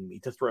begging me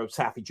to throw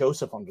Safi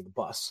Joseph under the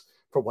bus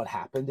for what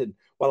happened. And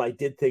while I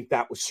did think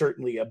that was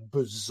certainly a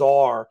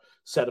bizarre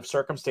set of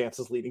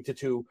circumstances leading to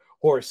two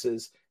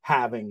horses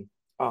having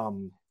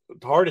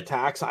heart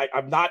attacks,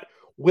 I'm not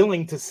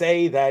willing to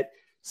say that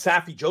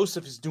Safi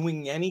Joseph is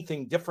doing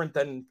anything different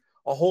than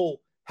a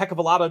whole heck of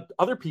a lot of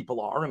other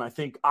people are. And I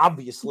think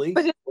obviously,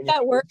 but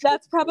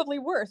that's probably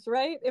worse,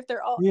 right? If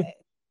they're all,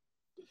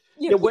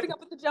 keeping up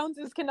with the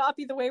Joneses cannot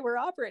be the way we're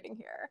operating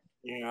here.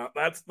 Yeah,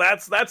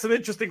 that's an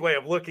interesting way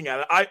of looking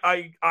at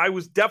it. I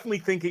was definitely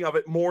thinking of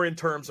it more in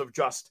terms of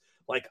just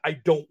like,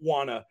 I'm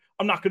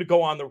not going to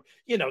go on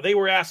they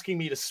were asking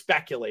me to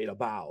speculate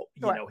about,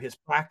 his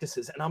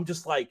practices. And I'm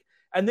just like,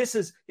 and this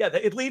is,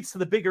 it leads to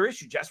the bigger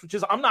issue, Jess, which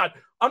is I'm not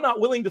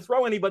willing to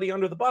throw anybody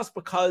under the bus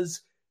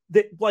because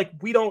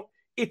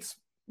it's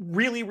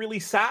really, really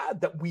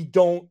sad that we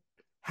don't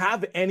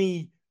have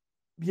any,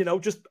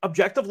 just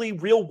objectively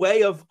real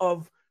way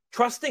of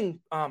trusting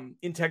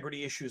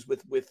integrity issues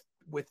with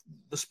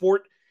the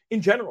sport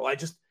in general.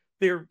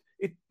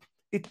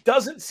 It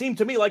doesn't seem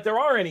to me like there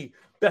are any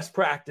best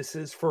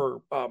practices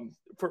for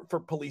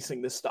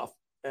policing this stuff.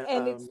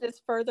 And it's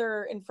this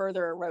further and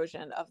further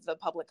erosion of the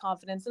public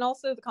confidence and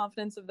also the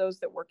confidence of those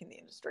that work in the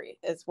industry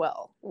as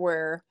well,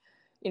 where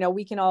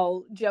we can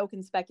all joke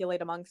and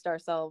speculate amongst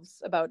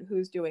ourselves about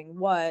who's doing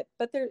what,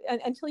 but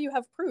until you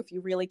have proof, you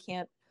really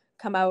can't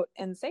come out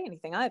and say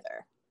anything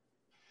either.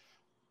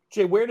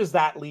 Jay, where does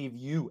that leave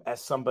you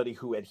as somebody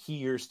who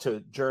adheres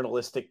to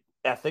journalistic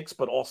ethics,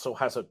 but also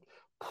has a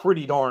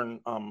pretty darn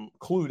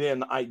clued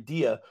in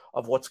idea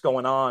of what's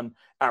going on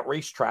at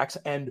racetracks,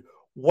 and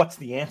what's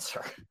the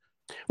answer?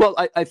 Well,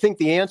 I think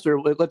the answer,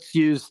 let's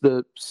use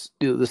the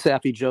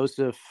Safi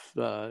Joseph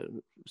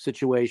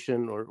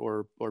situation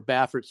or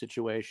Baffert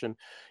situation.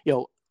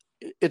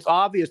 It's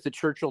obvious that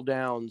Churchill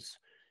Downs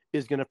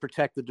is going to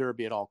protect the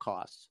Derby at all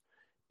costs.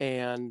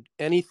 And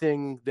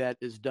anything that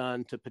is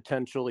done to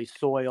potentially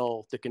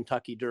soil the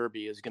Kentucky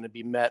Derby is going to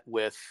be met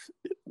with,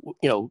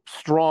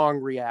 strong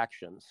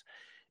reactions.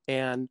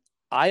 And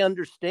I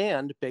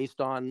understand, based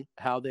on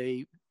how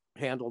they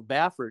handled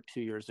Baffert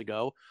 2 years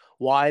ago,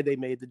 why they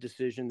made the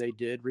decision they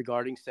did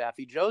regarding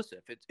Safi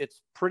Joseph.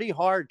 It's pretty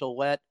hard to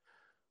let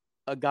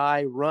a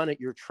guy run at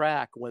your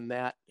track when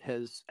that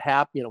has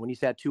happened, when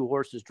he's had two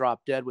horses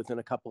drop dead within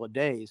a couple of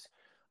days,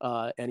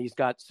 and he's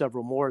got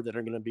several more that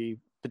are going to be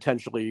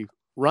potentially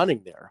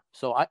running there.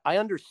 So I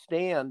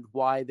understand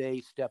why they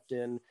stepped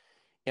in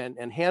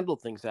and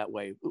handled things that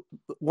way.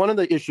 One of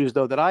the issues,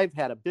 though, that I've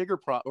had a bigger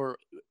problem, or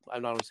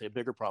I'm not going to say a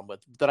bigger problem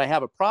with, that I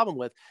have a problem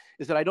with,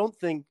 is that I don't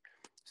think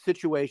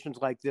situations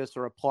like this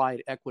are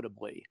applied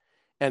equitably.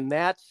 And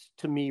that's,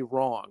 to me,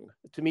 wrong.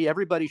 To me,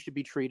 everybody should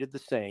be treated the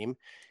same.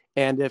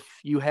 And if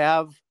you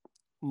have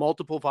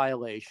multiple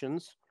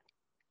violations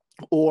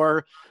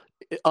or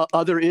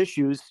other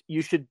issues,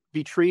 you should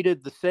be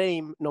treated the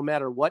same no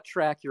matter what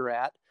track you're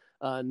at,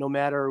 no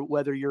matter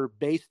whether you're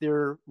based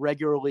there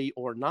regularly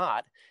or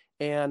not.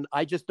 And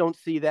I just don't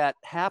see that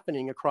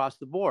happening across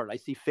the board. I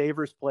see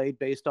favors played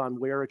based on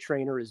where a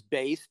trainer is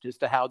based as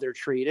to how they're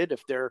treated.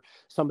 If they're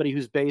somebody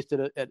who's based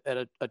at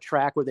a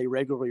track where they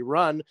regularly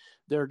run,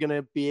 they're going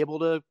to be able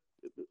to,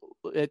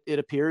 it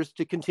appears,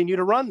 to continue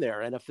to run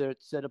there. And if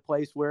it's at a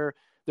place where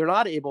they're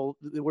not able,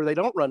 where they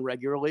don't run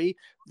regularly,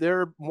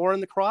 they're more in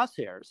the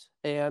crosshairs.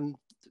 And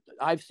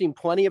I've seen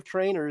plenty of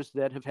trainers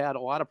that have had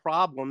a lot of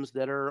problems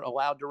that are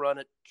allowed to run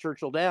at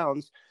Churchill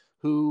Downs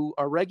who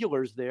are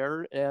regulars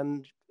there,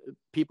 and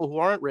people who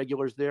aren't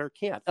regulars there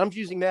can't. I'm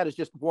using that as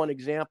just one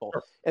example.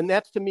 Sure. And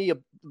that's, to me,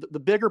 the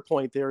bigger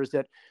point there is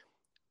that,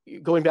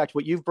 going back to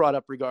what you've brought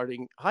up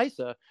regarding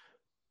HISA,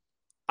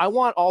 I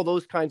want all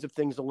those kinds of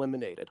things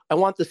eliminated. I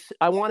want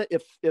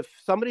it, if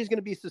somebody's going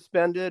to be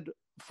suspended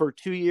for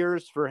 2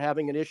 years for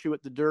having an issue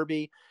at the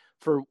Derby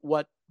for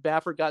what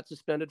Baffert got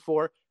suspended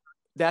for,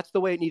 that's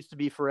the way it needs to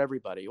be for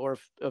everybody. Or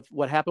if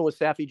what happened with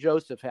Safi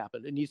Joseph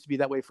happened, it needs to be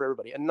that way for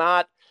everybody, and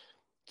not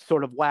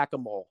sort of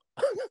whack-a-mole.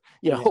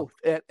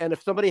 And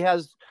if somebody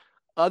has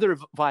other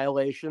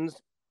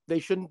violations, they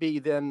shouldn't be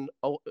then,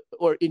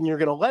 and you're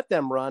going to let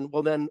them run,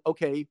 well then,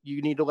 okay,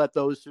 you need to let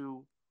those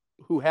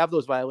who have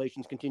those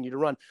violations continue to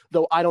run.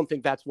 Though I don't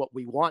think that's what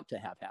we want to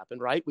have happen,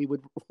 right? We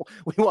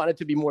want it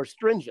to be more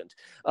stringent.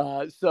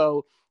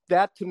 So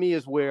that, to me,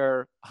 is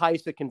where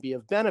HISA can be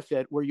of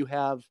benefit, where you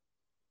have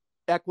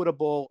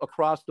equitable,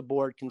 across the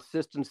board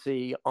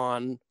consistency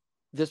on,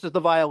 this is the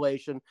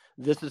violation,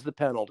 this is the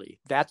penalty.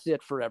 That's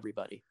it for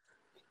everybody.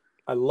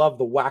 I love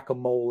the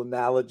whack-a-mole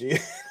analogy.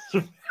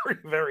 It's very,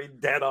 very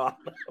dead on,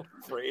 I'm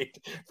afraid,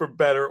 for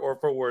better or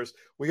for worse.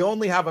 We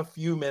only have a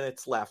few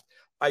minutes left.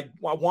 I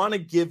want to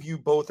give you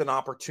both an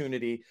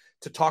opportunity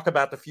to talk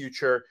about the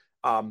future.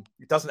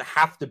 It doesn't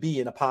have to be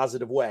in a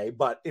positive way,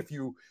 but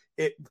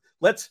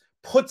let's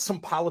put some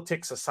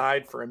politics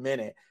aside for a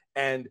minute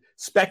and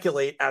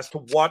speculate as to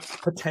what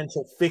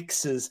potential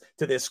fixes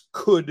to this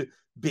could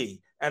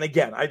be. And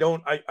again,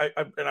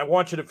 I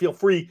want you to feel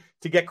free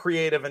to get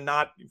creative and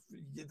not,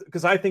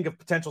 because I think of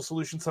potential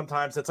solutions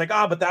sometimes. It's like,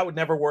 but that would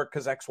never work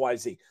because X, Y,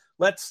 Z.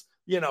 Let's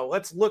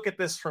look at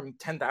this from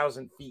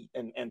 10,000 feet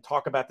and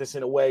talk about this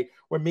in a way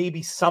where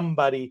maybe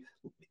somebody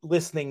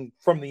listening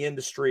from the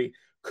industry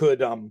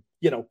could,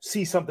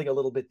 see something a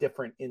little bit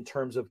different in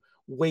terms of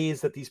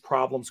ways that these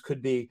problems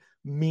could be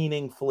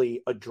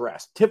meaningfully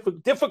addressed.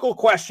 Difficult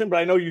question, but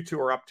I know you two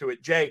are up to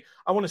it. Jay,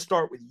 I want to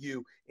start with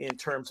you in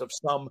terms of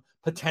some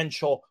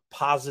potential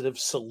positive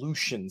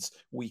solutions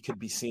we could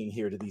be seeing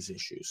here to these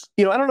issues.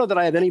 I don't know that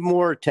I have any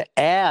more to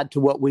add to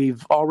what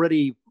we've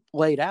already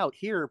laid out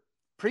here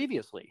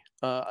previously.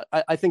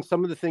 I think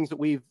some of the things that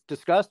we've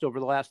discussed over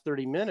the last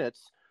 30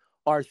 minutes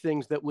are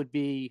things that would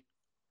be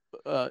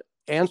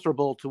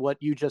answerable to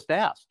what you just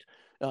asked,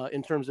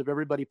 in terms of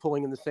everybody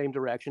pulling in the same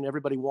direction,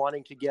 everybody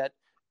wanting to get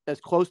as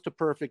close to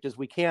perfect as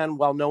we can,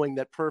 while knowing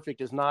that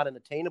perfect is not an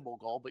attainable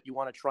goal, but you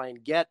want to try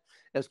and get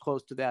as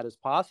close to that as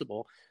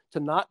possible, to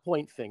not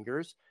point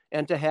fingers,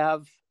 and to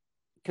have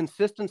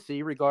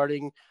consistency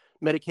regarding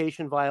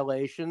medication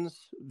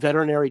violations,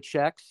 veterinary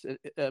checks,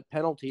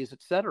 penalties,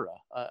 etc.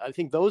 I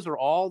think those are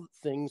all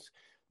things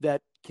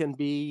that can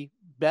be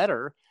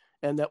better,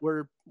 and that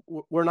we're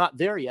not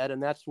there yet,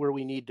 and that's where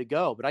we need to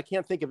go. But I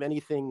can't think of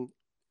anything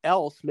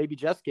else. Maybe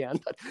Jess can,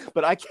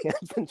 but I can't,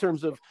 in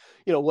terms of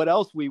what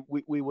else we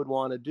would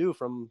want to do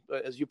from,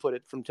 as you put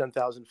it, from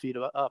 10,000 feet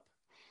up.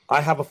 I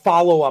have a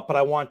follow-up, but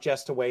I want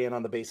Jess to weigh in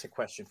on the basic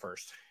question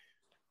first.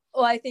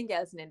 Well, I think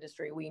as an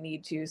industry, we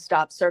need to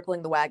stop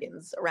circling the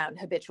wagons around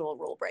habitual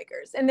rule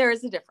breakers. And there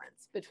is a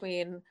difference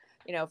between,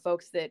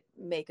 folks that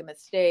make a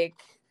mistake,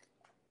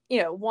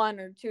 one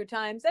or two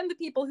times, and the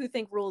people who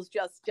think rules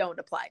just don't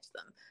apply to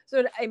them.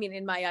 So,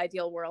 in my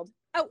ideal world,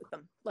 out with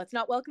them. Let's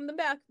not welcome them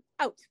back.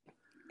 Out.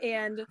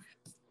 And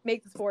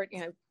make the sport,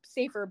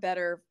 safer,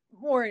 better,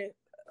 more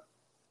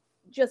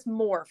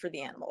for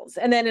the animals.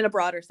 And then in a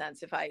broader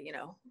sense, if I,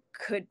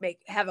 could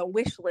have a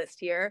wish list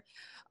here,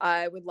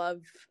 I would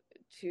love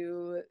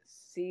to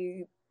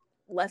see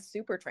less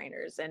super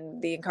trainers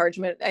and the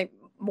encouragement,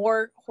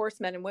 more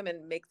horsemen and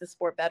women make the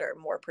sport better,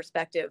 more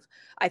perspective.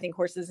 I think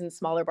horses in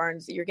smaller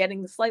barns, you're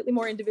getting slightly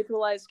more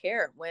individualized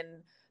care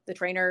when the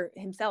trainer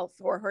himself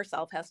or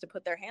herself has to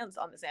put their hands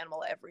on this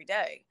animal every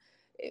day.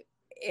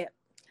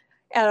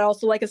 And I'd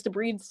also like us to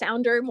breed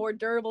sounder, more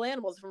durable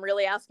animals from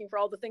really asking for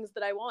all the things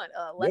that I want.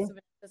 Less of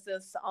an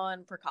emphasis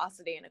on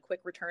precocity and a quick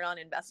return on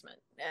investment,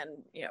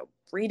 and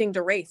breeding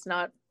to race,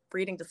 not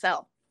breeding to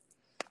sell.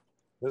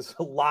 There's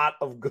a lot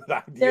of good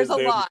ideas. There's a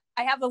lot.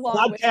 I have a long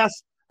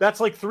podcast. That's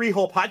like 3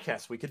 whole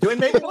podcasts we could do. And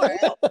maybe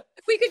if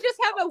we could just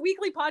have a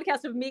weekly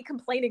podcast of me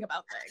complaining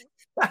about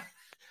things.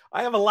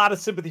 I have a lot of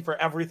sympathy for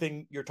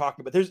everything you're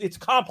talking about. It's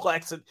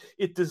complex, and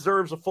it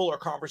deserves a fuller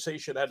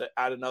conversation at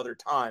another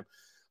time.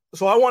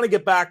 So I want to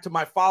get back to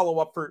my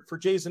follow-up for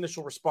Jay's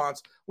initial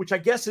response, which I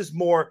guess is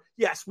more,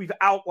 yes, we've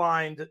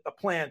outlined a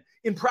plan.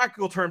 In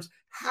practical terms,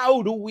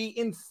 how do we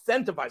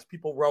incentivize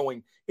people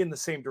rowing in the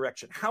same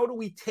direction? How do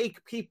we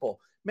take people?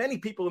 Many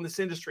people in this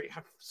industry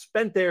have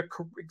spent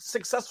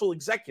successful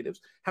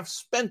executives have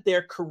spent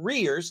their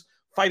careers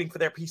fighting for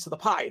their piece of the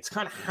pie. It's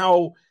kind of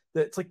how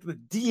it's like the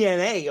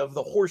DNA of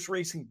the horse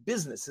racing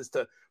business is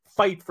to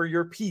fight for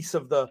your piece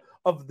of the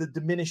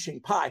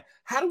diminishing pie.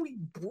 How do we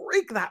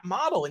break that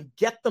model and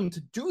get them to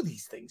do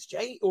these things,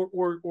 Jay?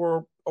 Or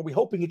are we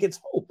hoping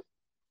against hope?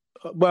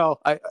 Well,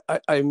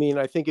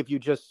 I think if you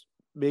just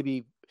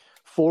maybe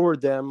forward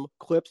them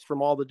clips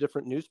from all the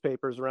different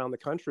newspapers around the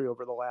country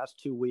over the last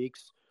 2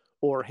 weeks,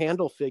 or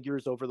handle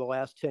figures over the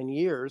last 10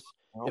 years,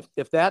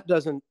 if that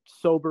doesn't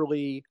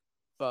soberly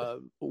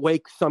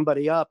wake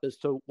somebody up as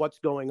to what's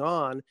going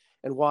on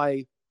and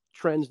why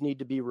trends need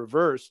to be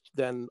reversed,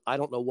 then I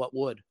don't know what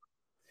would.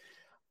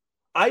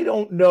 I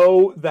don't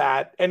know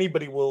that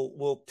anybody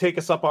will take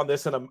us up on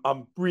this, and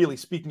I'm really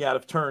speaking out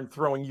of turn,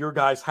 throwing your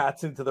guys'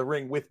 hats into the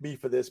ring with me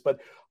for this,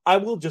 but I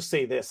will just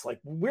say this, like,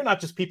 we're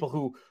not just people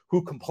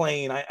who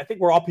complain. I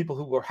think we're all people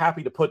who are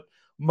happy to put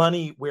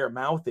money where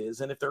mouth is,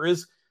 and if there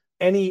is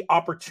any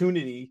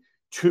opportunity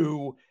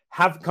to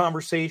have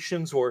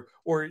conversations or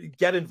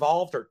get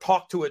involved or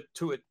talk to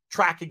a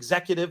track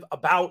executive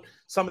about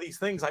some of these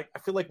things, I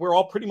feel like we're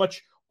all pretty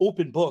much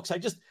open books. I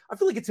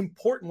feel like it's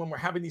important when we're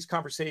having these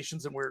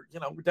conversations, and we're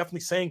definitely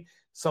saying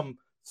some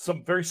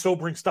very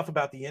sobering stuff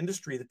about the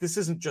industry, that this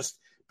isn't just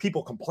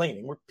people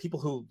complaining. We're people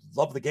who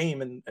love the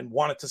game and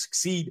want it to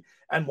succeed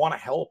and want to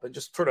help, and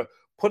just sort of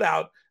put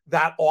out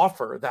that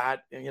offer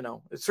that,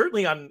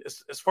 certainly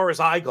as far as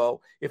I go,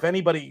 if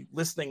anybody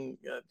listening,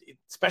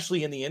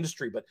 especially in the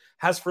industry, but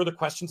has further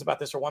questions about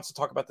this or wants to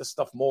talk about this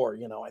stuff more,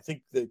 I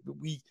think that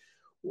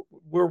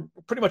we're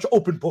pretty much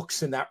open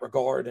books in that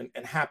regard,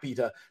 and happy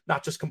to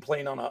not just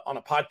complain on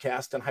a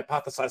podcast and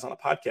hypothesize on a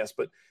podcast,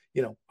 but,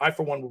 I,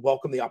 for one, would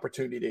welcome the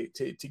opportunity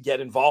to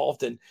get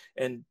involved and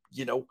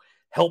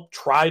help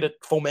try to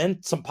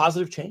foment some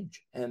positive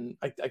change. And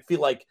I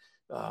feel like,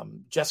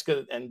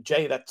 Jessica and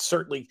Jay, that's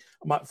certainly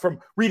from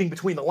reading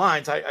between the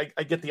lines, I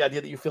get the idea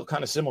that you feel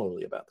kind of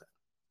similarly about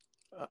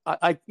that.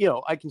 I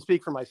can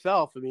speak for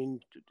myself. I mean,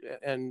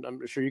 and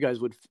I'm sure you guys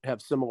would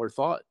have similar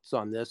thoughts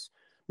on this.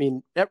 I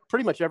mean,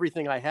 pretty much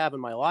everything I have in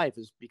my life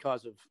is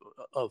because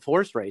of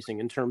horse racing,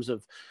 in terms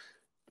of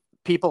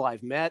people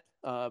I've met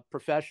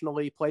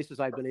professionally, places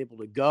I've been able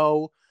to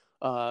go,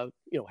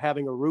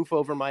 having a roof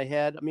over my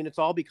head. I mean, it's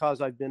all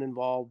because I've been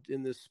involved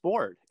in this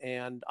sport,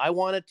 and I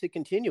want it to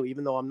continue,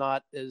 even though I'm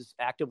not as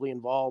actively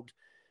involved,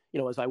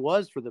 as I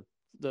was for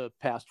the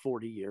past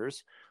 40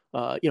 years.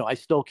 I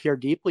still care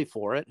deeply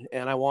for it,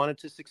 and I want it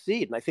to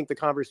succeed. And I think the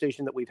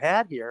conversation that we've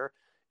had here,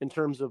 in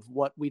terms of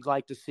what we'd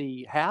like to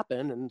see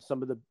happen, and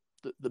some of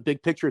the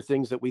big picture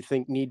things that we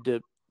think need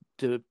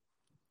to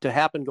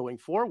happen going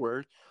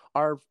forward,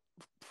 are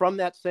from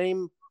that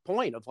same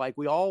point of, like,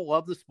 we all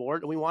love the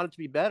sport and we want it to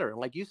be better. And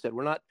like you said,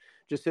 we're not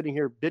just sitting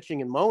here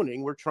bitching and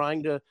moaning. We're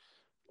trying to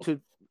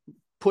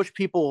push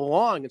people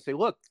along and say,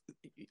 look,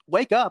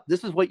 wake up.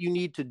 This is what you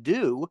need to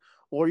do,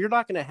 or you're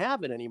not going to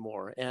have it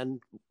anymore.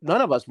 And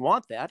none of us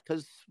want that,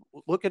 because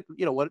look at,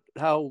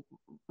 how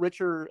much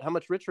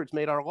richer it's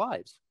made our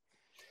lives.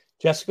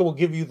 Jessica will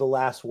give you the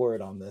last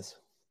word on this.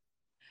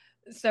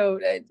 So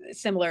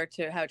similar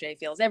to how Jay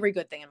feels, every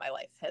good thing in my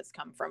life has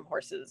come from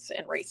horses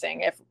and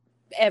racing.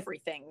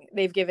 Everything.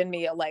 They've given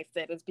me a life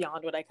that is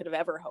beyond what I could have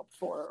ever hoped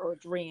for or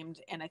dreamed.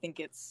 And I think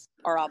it's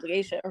our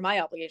obligation, or my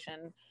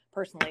obligation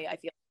personally, I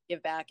feel, to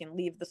give back and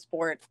leave the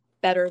sport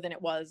better than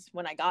it was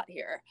when I got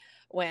here,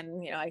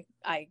 when,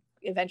 I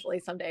eventually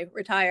someday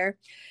retire.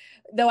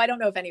 Though I don't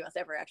know if any of us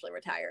ever actually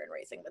retire in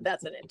racing, but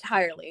that's an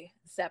entirely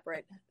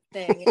separate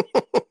thing.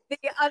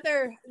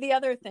 The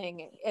other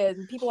thing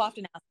is, people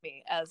often ask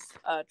me, as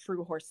a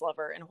true horse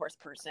lover and horse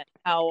person,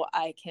 how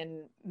I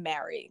can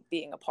marry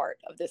being a part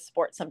of this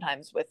sport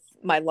sometimes with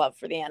my love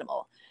for the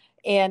animal.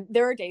 And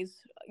there are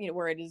days,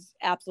 where it is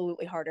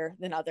absolutely harder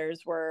than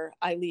others, where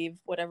I leave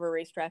whatever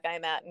racetrack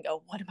I'm at and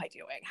go, what am I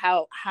doing?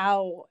 How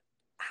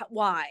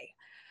why?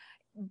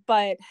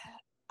 But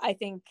I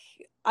think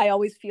I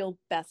always feel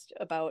best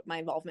about my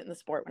involvement in the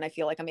sport when I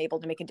feel like I'm able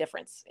to make a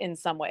difference in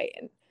some way.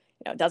 And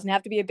it doesn't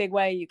have to be a big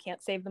way. You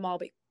can't save them all,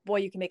 but boy,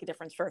 you can make a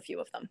difference for a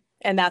few of them.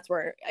 And that's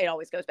where it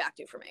always goes back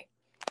to for me.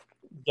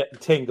 Getting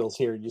tingles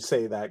here. You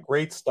say that.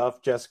 Great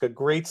stuff, Jessica.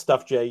 Great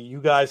stuff, Jay.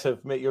 You guys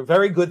you're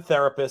very good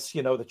therapists.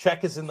 The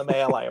check is in the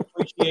mail. I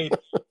appreciate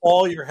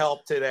all your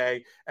help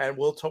today. And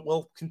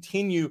we'll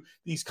continue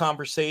these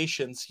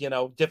conversations,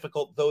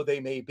 difficult though they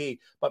may be.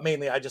 But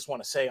mainly, I just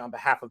want to say, on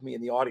behalf of me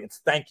and the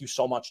audience, thank you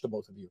so much to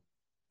both of you.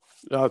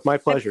 It's my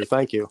pleasure.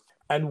 Thank you.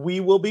 And we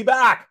will be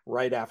back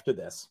right after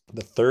this.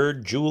 The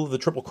third Jewel of the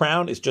Triple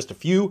Crown is just a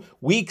few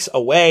weeks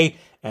away,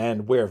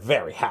 and we're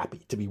very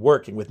happy to be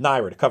working with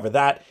Naira to cover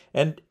that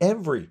and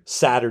every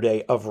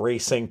Saturday of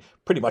racing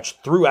pretty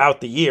much throughout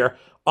the year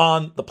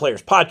on the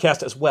Players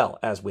Podcast, as well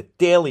as with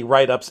daily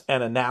write-ups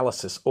and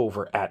analysis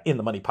over at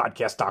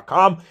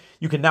inthemoneypodcast.com.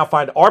 You can now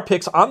find our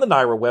picks on the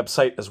Naira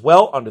website as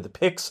well, under the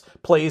Picks,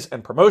 Plays,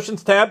 and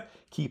Promotions tab.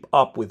 Keep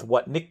up with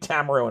what Nick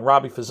Tamaro and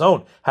Robbie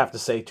Fazone have to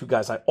say, two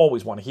guys I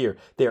always want to hear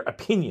their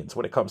opinions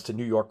when it comes to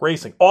New York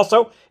racing.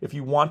 Also, if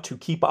you want to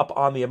keep up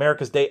on the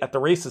America's Day at the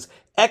Races,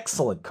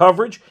 excellent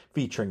coverage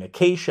featuring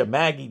Acacia,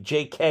 Maggie,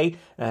 JK,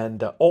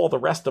 and all the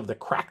rest of the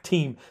crack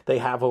team they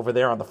have over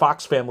there on the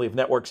Fox family of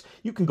networks.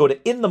 You can go to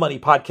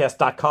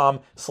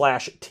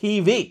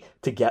inthemoneypodcast.com/TV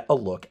to get a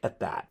look at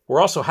that.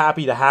 We're also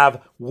happy to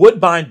have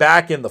Woodbine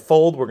back in the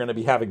fold. We're going to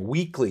be having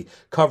weekly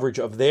coverage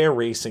of their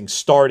racing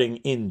starting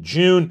in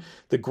June.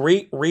 The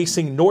great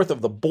racing north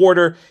of the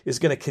border is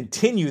going to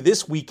continue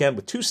this weekend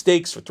with 2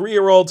 stakes for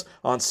 3-year-olds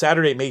on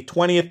Saturday, May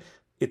 20th.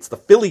 It's the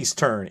fillies'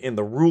 turn in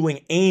the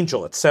Ruling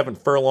Angel at 7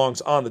 furlongs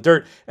on the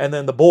dirt, and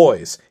then the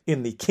boys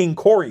in the King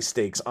Corey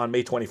Stakes on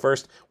May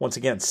 21st. Once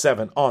again,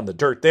 7 on the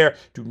dirt there.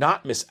 Do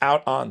not miss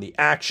out on the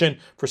action.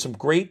 For some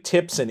great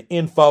tips and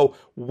info,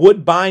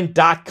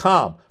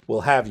 Woodbine.com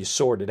will have you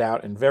sorted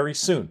out, and very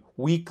soon,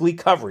 weekly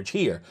coverage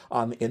here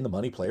on the In the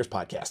Money Players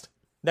podcast.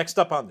 Next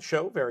up on the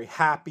show, very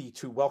happy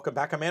to welcome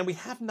back a man we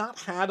have not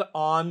had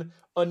on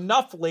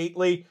enough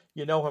lately.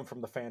 You know him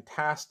from the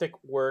fantastic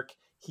work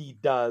he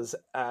does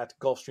at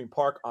Gulfstream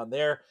Park on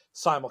their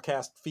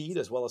simulcast feed,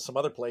 as well as some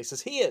other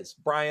places. He is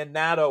Brian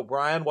Nadeau.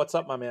 Brian, what's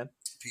up, my man?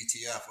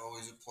 PTF,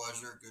 always a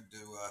pleasure. Good to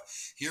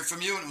hear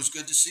from you, and it was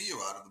good to see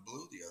you out of the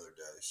blue the other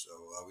day. So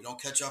we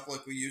don't catch up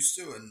like we used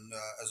to, and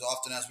as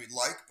often as we'd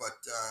like, but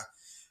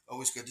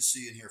always good to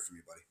see you and hear from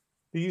you, buddy.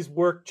 These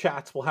work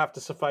chats will have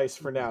to suffice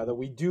for now, though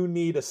we do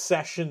need a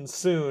session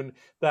soon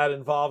that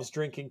involves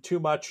drinking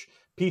too much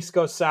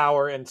Pisco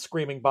Sour and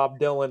screaming Bob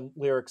Dylan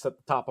lyrics at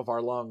the top of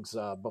our lungs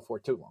before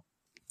too long.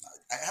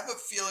 I have a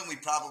feeling we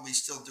probably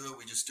still do it.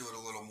 We just do it a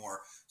little more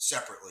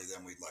separately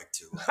than we'd like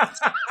to.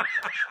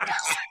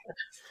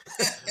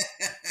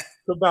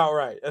 That's about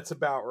right. That's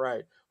about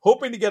right.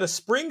 Hoping to get a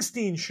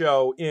Springsteen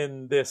show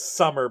in this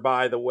summer,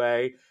 by the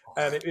way.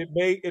 And it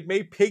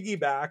may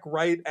piggyback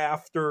right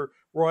after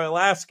Royal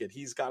Ascot.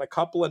 He's got a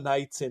couple of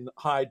nights in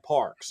Hyde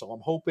Park. So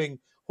I'm hoping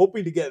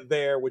to get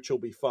there, which will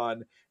be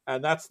fun.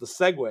 And that's the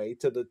segue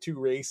to the 2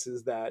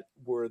 races that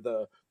were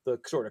the the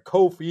sort of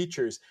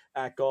co-features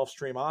at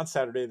Gulfstream on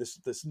Saturday.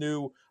 This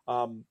new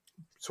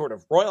sort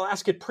of Royal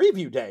Ascot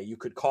preview day, you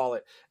could call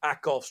it,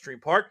 at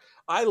Gulfstream Park.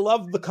 I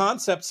love the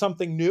concept,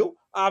 something new.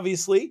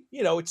 Obviously,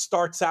 it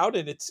starts out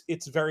and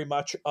it's very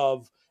much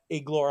of a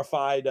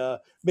glorified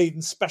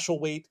maiden special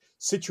weight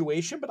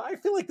situation, but I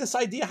feel like this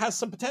idea has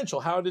some potential.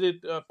 How did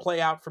it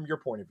play out from your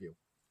point of view?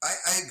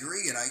 I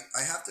agree, and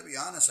I have to be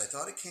honest. I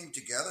thought it came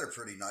together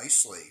pretty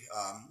nicely.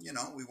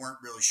 We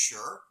weren't really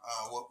sure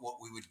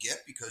what we would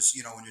get because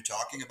when you're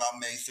talking about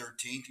May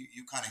 13th,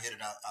 you kind of hit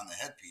it on the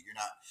head, Pete.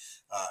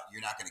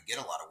 You're not going to get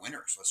a lot of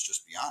winners. Let's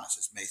just be honest.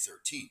 It's May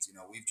 13th.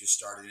 We've just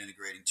started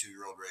integrating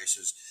 2-year-old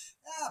races,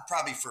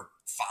 probably for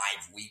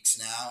 5 weeks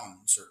now,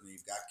 and certainly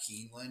you've got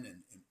Keeneland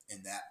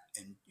and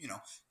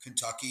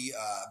Kentucky,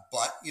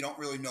 but you don't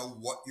really know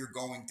what you're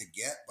going to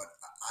get. But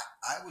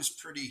I was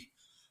pretty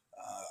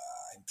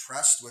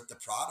impressed with the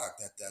product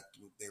that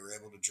they were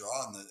able to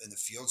draw in the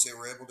fields they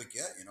were able to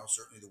get.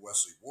 Certainly the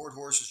Wesley Ward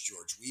horses,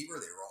 George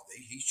Weaver,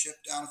 he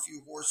shipped down a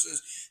few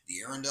horses, the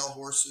Arundel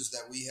horses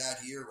that we had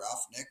here,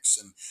 Ralph Nix,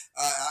 and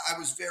I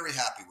was very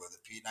happy with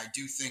it, Pete. And I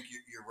do think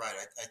you're right.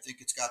 I think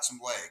it's got some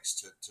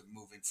legs to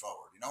moving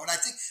forward. And I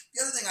think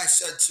the other thing I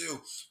said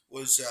too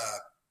was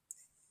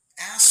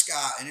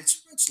Ascot, and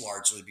it's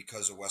largely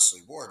because of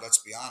Wesley Ward,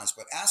 let's be honest,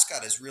 but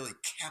Ascot has really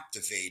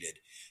captivated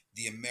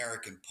the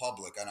American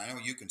public, and I know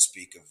you can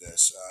speak of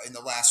this, in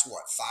the last,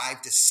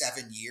 5 to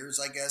 7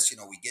 years, I guess.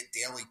 We get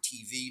daily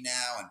TV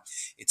now, and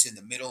it's in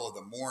the middle of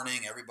the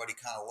morning. Everybody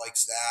kind of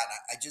likes that.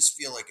 I just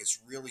feel like it's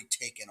really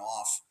taken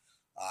off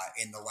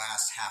in the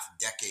last half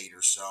decade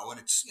or so, and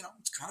it's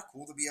kind of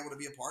cool to be able to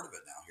be a part of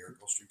it now here at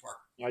Gulfstream Park.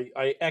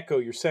 I echo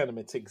your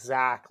sentiments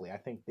exactly. I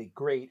think the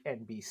great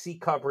NBC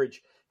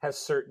coverage has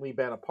certainly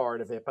been a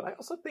part of it, but I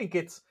also think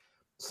it's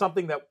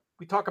something that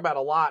we talk about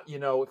a lot.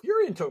 If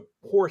you're into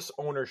horse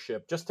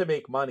ownership just to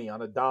make money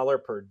on a dollar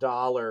per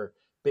dollar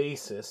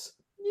basis,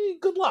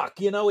 good luck.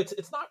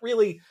 It's not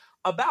really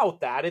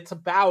about that. It's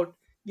about,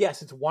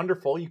 yes, it's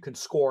wonderful. You can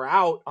score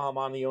out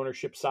on the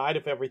ownership side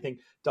if everything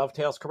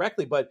dovetails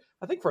correctly. But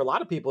I think for a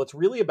lot of people, it's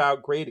really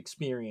about great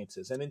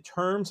experiences. And in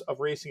terms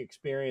of racing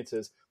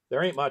experiences,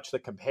 there ain't much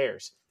that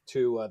compares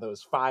to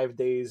those 5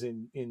 days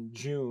in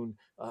June,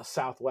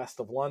 southwest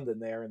of London,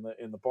 there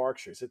in the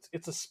Berkshires.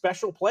 It's a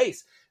special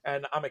place,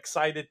 and I'm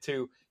excited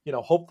to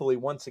hopefully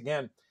once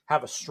again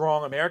have a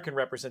strong American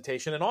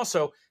representation. And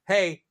also,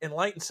 hey,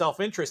 enlightened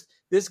self-interest,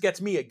 this gets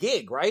me a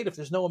gig, right? If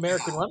there's no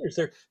American runners,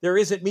 there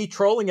isn't me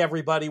trolling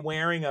everybody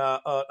wearing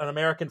an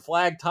American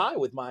flag tie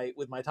with my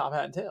top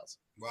hat and tails.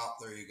 Well,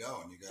 there you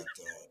go, and you got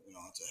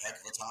it's a heck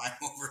of a time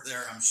over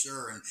there, I'm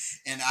sure,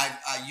 and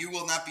you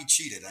will not be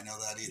cheated. I know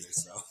that either.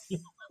 So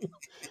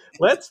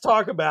let's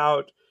talk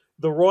about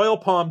the Royal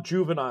Palm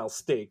Juvenile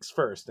Stakes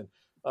first. And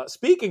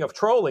speaking of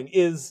trolling,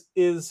 is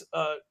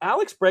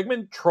Alex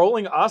Bregman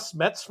trolling us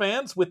Mets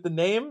fans with the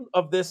name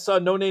of this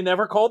No Nay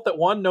Never colt that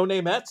won No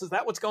Nay Mets? Is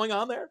that what's going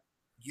on there?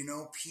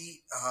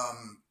 Pete.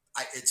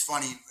 It's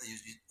funny.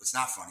 It's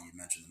not funny you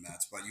mentioned the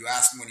Mets, but you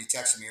asked me when you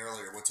texted me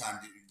earlier, what time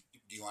do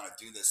you want to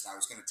do this? And I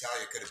was going to tell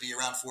you, could it be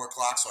around 4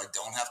 o'clock so I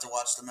don't have to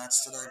watch the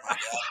Mets today? My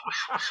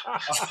God.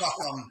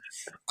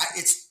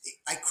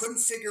 I couldn't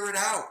figure it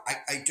out.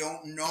 I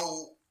don't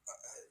know.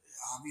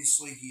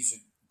 Obviously, he's a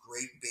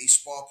great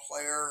baseball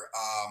player.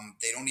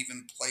 They don't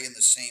even play in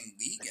the same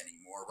league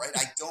anymore, right?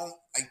 I don't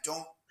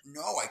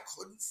know. I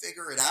couldn't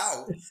figure it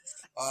out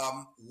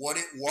what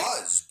it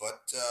was,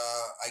 but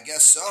I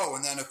guess so.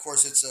 And then, of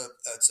course, it's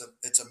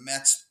a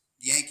Mets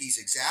Yankees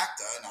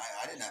exacta, and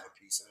I didn't have a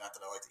piece of it. Not that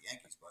I like the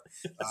Yankees, but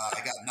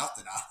I got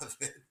nothing out of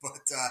it.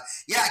 But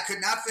I could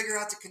not figure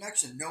out the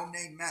connection. No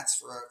name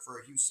Mets for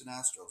a Houston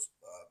Astros.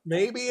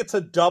 Maybe it's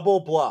a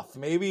double bluff.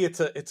 Maybe it's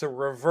a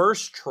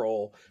reverse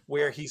troll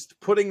where he's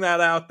putting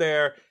that out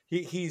there.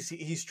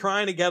 He's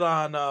trying to get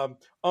on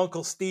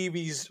Uncle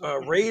Stevie's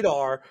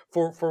radar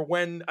for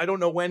when, I don't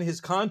know when his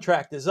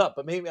contract is up,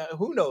 but maybe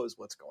who knows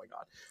what's going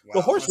on. Well,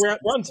 the horse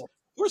runs.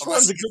 Horse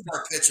runs a good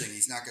start pitching.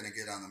 He's not going to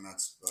get on the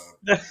Mets.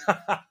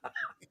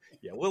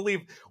 Yeah, we'll leave.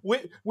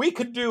 We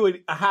could do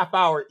a half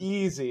hour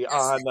easy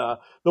on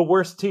the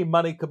worst team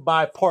money could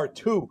buy part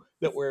 2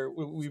 that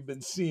we've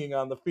been seeing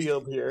on the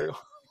field here.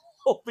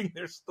 Hoping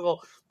there's still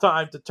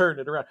time to turn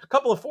it around. A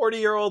couple of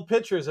 40-year-old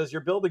pitchers as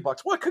your building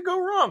blocks. What could go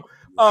wrong?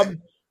 Right.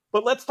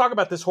 But let's talk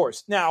about this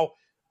horse. Now,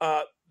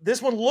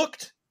 this one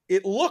looked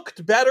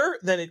better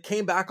than it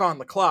came back on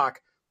the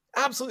clock.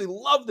 Absolutely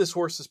love this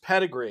horse's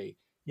pedigree.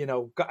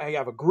 I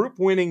have a group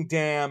winning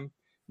dam.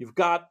 You've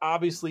got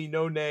obviously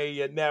No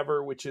Nay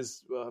Never, which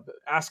is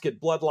Ascot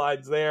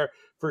bloodlines there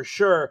for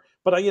sure.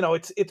 But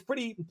it's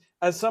pretty,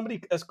 as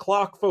somebody as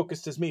clock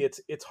focused as me,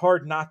 it's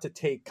hard not to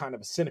take kind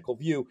of a cynical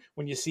view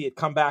when you see it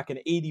come back an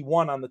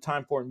 81 on the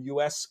Timeform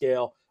US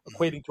scale,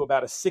 equating to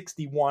about a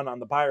 61 on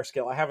the Beyer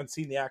scale. I haven't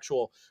seen the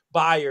actual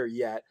Beyer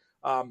yet.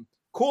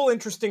 Cool,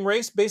 interesting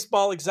race,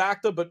 baseball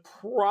exacta, but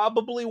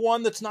probably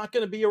one that's not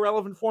going to be a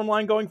relevant form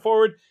line going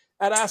forward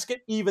at Ascot,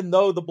 even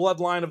though the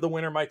bloodline of the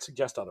winner might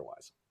suggest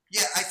otherwise.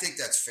 Yeah, I think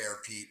that's fair,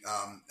 Pete.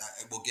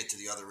 We'll get to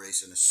the other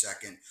race in a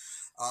second.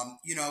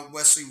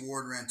 Wesley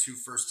Ward ran 2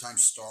 first-time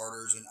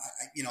starters, and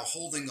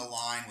holding the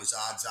line was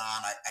odds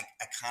on.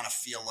 I kind of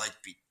feel like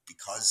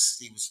because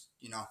he was,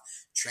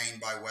 trained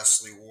by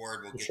Wesley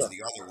Ward. We'll get to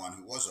the other one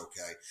who was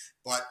okay,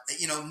 but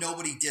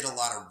nobody did a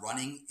lot of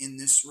running in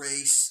this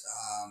race.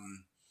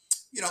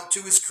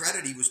 To his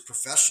credit, he was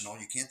professional.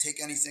 You can't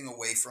take anything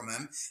away from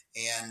him.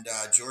 And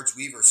George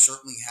Weaver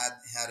certainly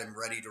had him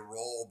ready to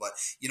roll. But,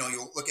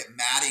 you'll look at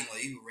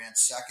Mattingly, who ran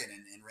second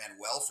and ran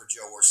well for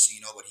Joe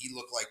Orsino, but he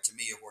looked like, to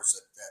me, a horse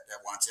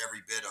that wants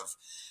every bit of,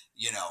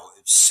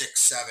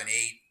 6, 7,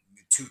 8,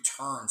 2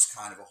 turns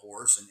kind of a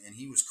horse. And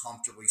he was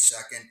comfortably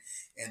second.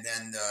 And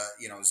then,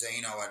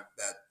 Zano at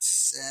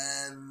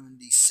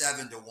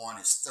 77 to 1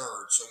 is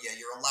third. So, yeah,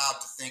 you're allowed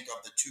to think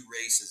of the 2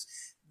 races.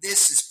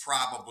 This is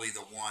probably the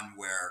one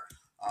where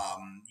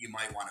you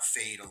might want to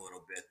fade a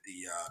little bit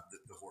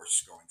the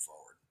horse going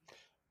forward.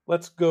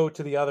 Let's go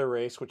to the other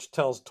race, which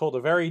told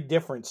a very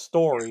different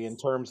story in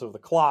terms of the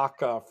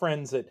clock.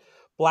 Friends at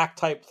Black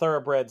Type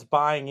Thoroughbreds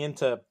buying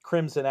into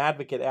Crimson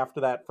Advocate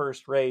after that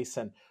first race,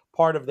 and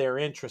part of their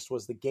interest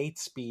was the gate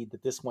speed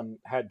that this one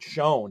had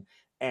shown,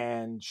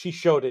 and she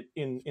showed it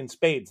in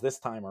spades this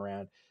time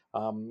around.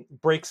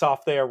 Breaks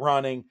off there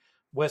running.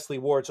 Wesley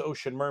Ward's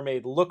Ocean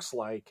Mermaid looks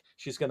like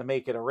she's going to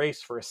make it a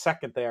race for a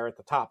second there at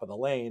the top of the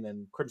lane,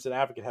 and Crimson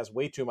Advocate has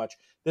way too much.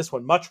 This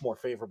one much more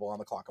favorable on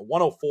the clock, a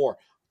 104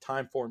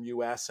 time form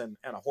US, and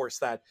a horse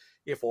that,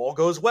 if all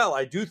goes well,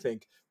 I do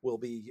think we'll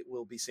be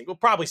seeing. We'll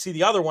probably see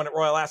the other one at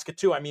Royal Ascot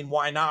too. I mean,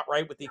 why not,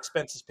 right? With the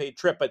expenses paid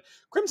trip, but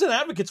Crimson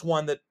Advocate's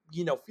one that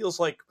feels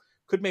like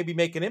could maybe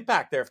make an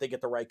impact there if they get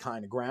the right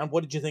kind of ground.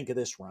 What did you think of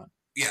this run?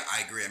 Yeah,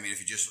 I agree. I mean,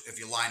 if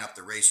you line up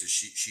the races,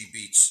 she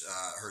beats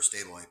her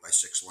stablemate by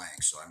 6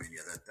 lengths. So I mean,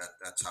 yeah,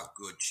 that's how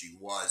good she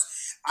was.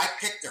 I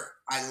picked her.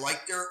 I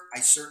liked her.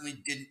 I certainly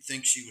didn't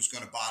think she was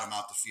going to bottom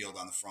out the field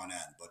on the front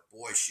end, but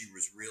boy, she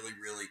was really,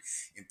 really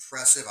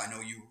impressive. I'm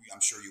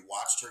sure you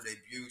watched her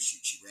debut.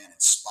 She ran in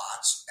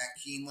spots at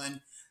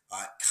Keeneland.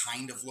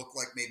 Kind of looked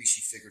like maybe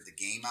she figured the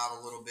game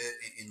out a little bit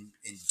in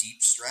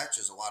deep stretch,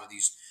 as a lot of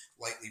these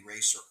lightly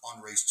raced or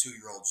unraced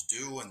 2-year-olds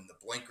do, and the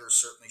blinkers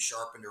certainly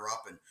sharpened her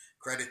up. And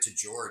credit to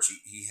George,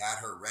 he had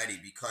her ready,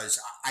 because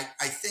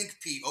I think,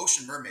 Pete,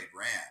 Ocean Mermaid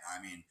ran.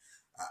 I mean,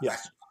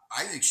 yes.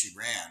 I think she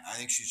ran. I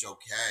think she's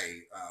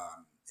okay,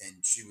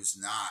 and she was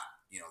not.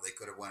 They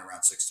could have went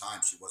around 6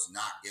 times. She was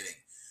not getting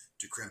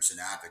to Crimson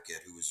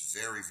Advocate, who was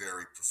very,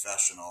 very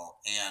professional,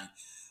 and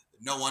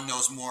no one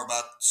knows more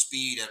about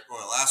speed at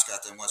Royal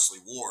Ascot than Wesley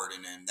Ward,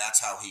 and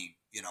that's how he,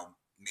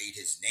 made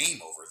his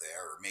name over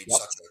there, or made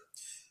such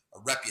a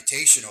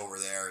reputation over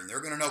there. And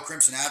they're going to know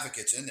Crimson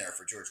Advocate's in there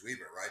for George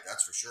Weaver, right?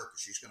 That's for sure, because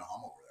she's going to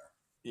hum over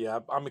there. Yeah,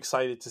 I'm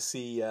excited to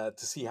see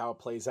how it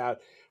plays out.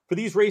 For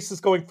these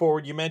races going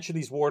forward, you mentioned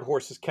these Ward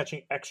horses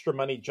catching extra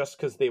money just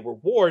because they were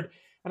Ward.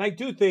 And I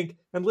do think,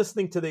 and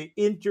listening to the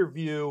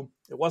interview,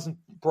 it wasn't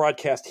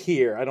broadcast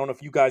here. I don't know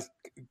if you guys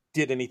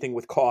did anything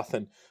with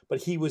Cawthon,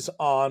 but he was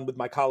on with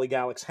my colleague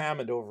Alex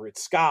Hammond over at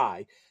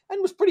Sky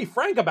and was pretty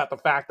frank about the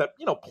fact that,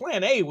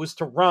 plan A was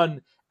to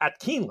run at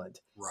Keeneland.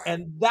 Right.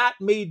 And that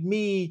made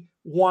me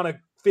want to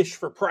fish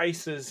for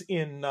prices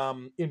in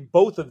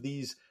both of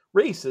these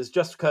races,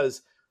 just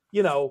because,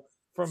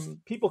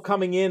 from people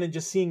coming in and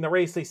just seeing the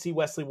race, they see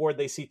Wesley Ward,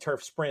 they see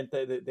Turf Sprint,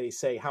 they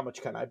say, how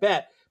much can I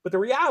bet? But the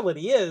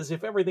reality is,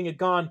 if everything had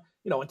gone,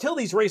 until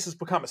these races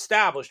become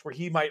established, where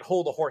he might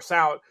hold a horse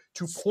out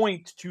to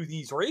point to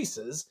these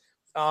races,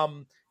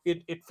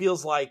 it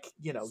feels like,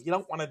 you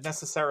don't want to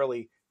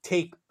necessarily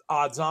take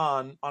odds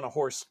on a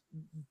horse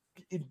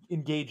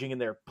engaging in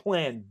their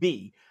plan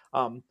B.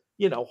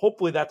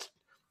 Hopefully that's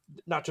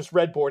not just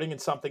redboarding,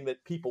 and something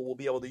that people will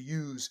be able to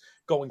use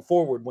going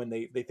forward when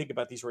they think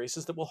about these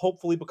races, that will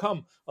hopefully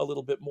become a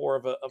little bit more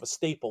of a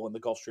staple in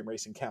the Gulfstream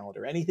racing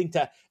calendar. Anything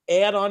to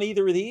add on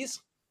either of these?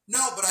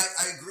 No, but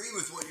I agree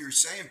with what you're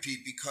saying,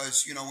 Pete,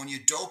 because, when you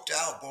doped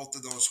out both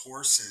of those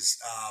horses,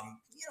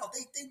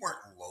 they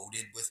weren't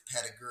loaded with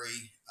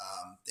pedigree.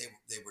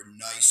 They were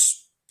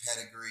nice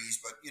pedigrees,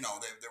 but,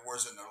 there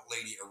wasn't a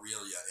Lady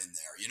Aurelia in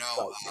there,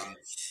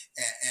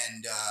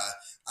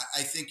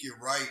 I think you're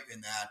right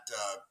in that,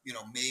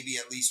 maybe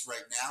at least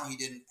right now he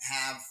didn't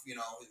have,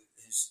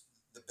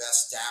 the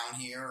best down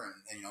here,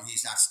 and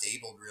he's not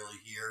stabled really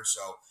here.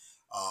 So,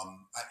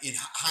 in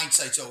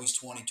hindsight's always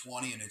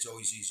 20/20, and it's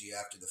always easy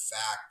after the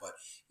fact. But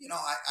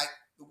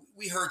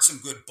we heard some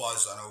good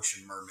buzz on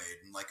Ocean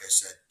Mermaid, and like I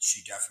said,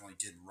 she definitely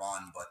did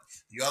run. But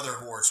the other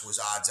horse was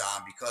odds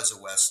on because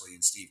of Wesley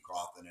and Steve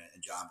Cawthon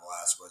and John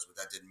Velasquez. But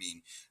that didn't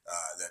mean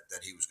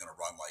that he was going to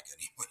run like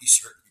anyone. He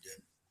certainly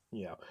didn't.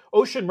 Yeah,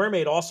 Ocean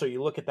Mermaid also.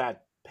 You look at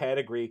that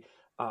pedigree.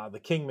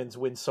 The Kingmans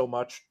win so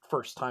much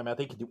first time out.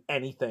 They can do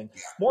anything.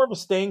 Yeah. More of a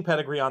staying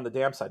pedigree on the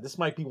dam side. This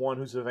might be one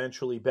who's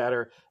eventually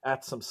better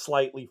at some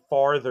slightly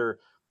farther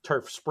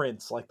turf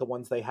sprints, like the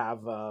ones they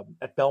have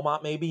at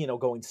Belmont, maybe,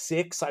 going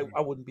 6. I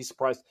wouldn't be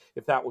surprised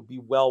if that would be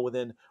well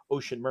within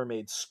Ocean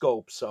Mermaid's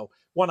scope. So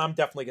one I'm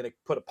definitely going to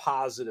put a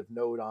positive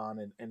note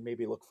on and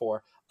maybe look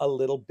for a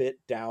little bit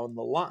down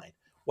the line.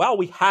 While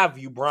we have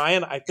you,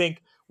 Brian, I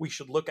think we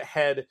should look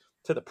ahead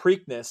to the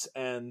Preakness,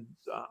 and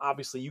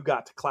obviously you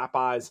got to clap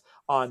eyes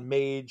on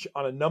Mage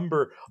on a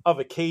number of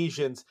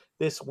occasions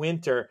this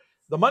winter.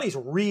 The money's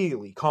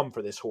really come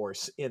for this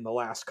horse in the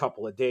last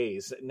couple of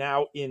days.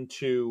 Now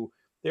into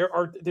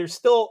there's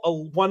still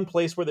one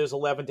place where there's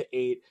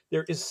 11-8.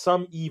 There is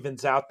some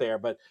evens out there,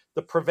 but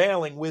the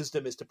prevailing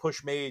wisdom is to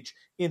push Mage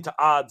into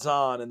odds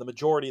on, and the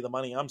majority of the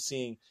money I'm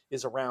seeing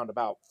is around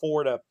about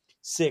 4-6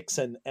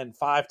 and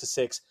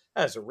 5-6.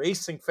 As a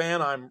racing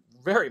fan, I'm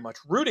very much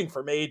rooting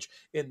for Mage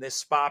in this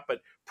spot, but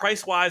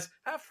price-wise,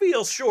 I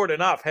feel short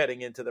enough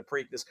heading into the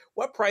Preakness.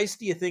 What price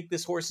do you think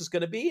this horse is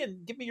going to be?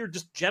 And give me your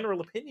just general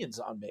opinions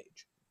on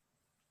Mage.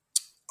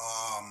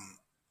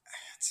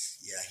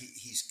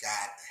 He's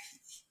got,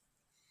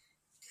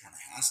 he kind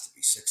of has to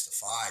be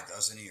 6-5,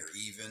 doesn't he? Or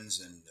evens.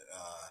 And,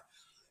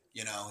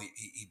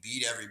 he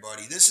beat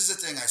everybody. This is the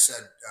thing I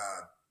said,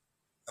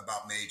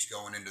 about Mage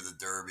going into the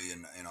Derby,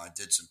 and I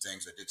did some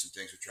things with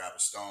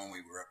Travis Stone.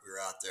 We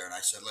were out there, and I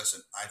said,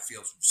 listen, I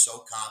feel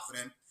so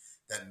confident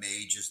that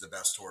Mage is the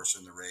best horse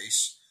in the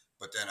race.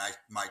 But then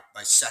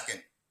my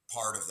second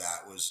part of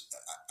that was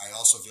I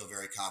also feel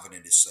very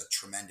confident it's a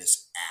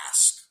tremendous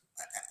ask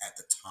at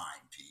the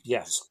time, Pete.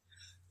 Yes.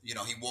 He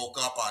woke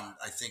up on,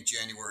 I think,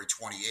 January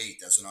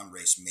 28th as an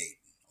unraced maiden.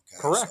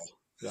 Okay. Correct.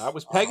 So, that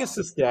was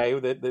Pegasus Day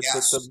that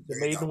the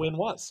maiden win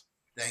was.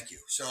 Thank you.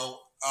 So,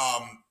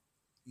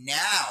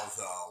 now,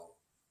 though,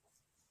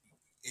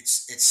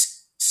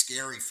 it's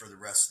scary for the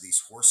rest of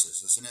these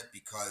horses, isn't it?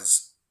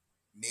 Because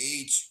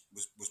Mage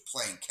was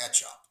playing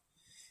catch up,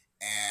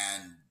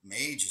 and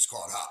Mage is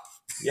caught up.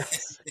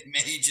 Yes.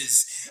 Mage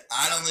is,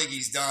 I don't think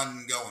he's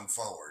done going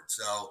forward.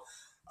 So,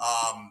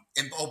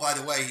 and by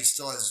the way, he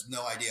still has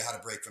no idea how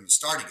to break from the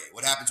starting gate.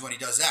 What happens when he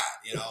does that?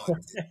 It's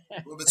a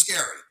little bit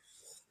scary.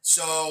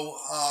 So,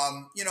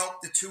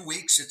 the 2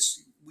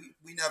 weeks,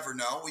 we never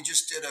know. We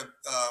just did a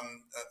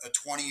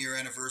 20-year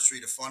anniversary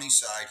to Funny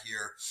Side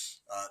here,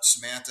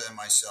 Samantha and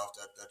myself,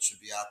 that should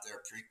be out there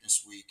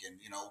Preakness week. And,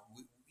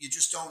 you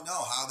just don't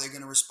know how they're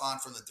going to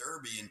respond from the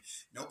Derby. And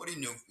nobody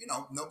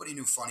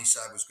knew Funny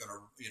Side was going to,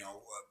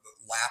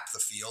 lap the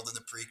field in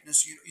the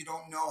Preakness. You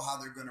don't know how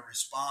they're going to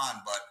respond,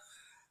 but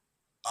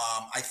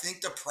I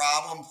think the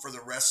problem for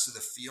the rest of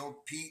the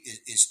field, Pete,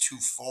 is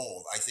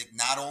twofold. I think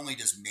not only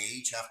does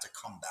Mage have to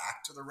come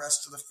back to the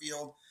rest of the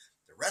field,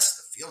 the rest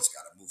of the field's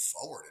got to move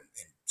forward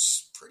in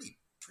pretty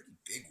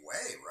big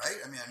way,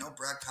 right? I mean, I know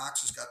Brad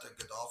Cox has got the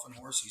Godolphin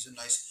horse. He's a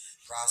nice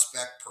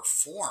prospect.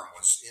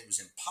 It was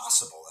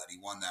impossible that he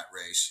won that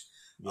race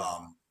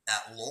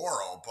at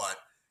Laurel, but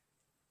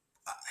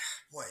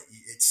boy,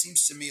 it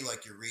seems to me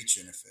like you're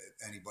reaching if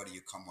anybody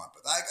you come up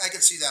with. I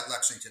could see that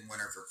Lexington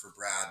winner for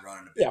Brad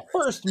running a big race.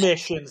 First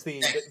Mission's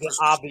the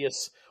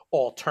obvious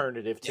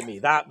alternative to me.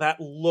 That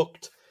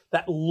looked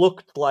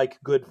like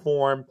good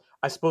form.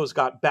 I suppose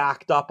got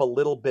backed up a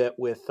little bit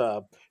with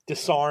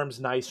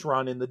Disarm's nice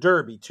run in the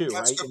Derby too.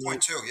 That's right? a good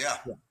point too. Yeah.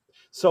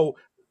 So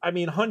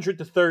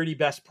 100-30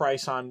 best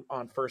price on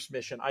First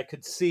Mission. I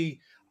could see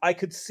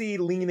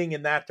leaning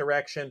in that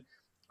direction.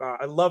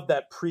 I love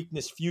that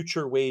Preakness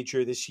future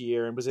wager this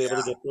year and was able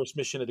to get First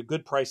Mission at a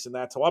good price in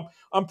that. So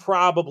I'm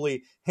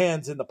probably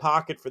hands in the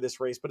pocket for this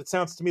race, but it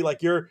sounds to me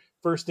like your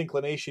first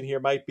inclination here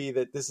might be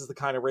that this is the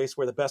kind of race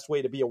where the best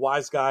way to be a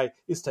wise guy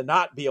is to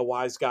not be a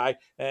wise guy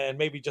and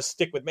maybe just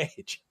stick with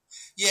Mage.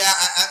 Yeah,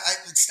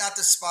 it's not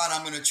the spot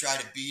I'm going to try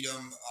to beat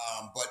him,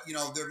 but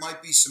there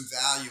might be some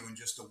value in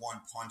just a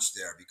one punch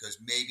there because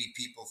maybe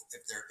people,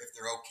 if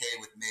they're okay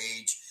with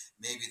Mage,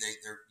 maybe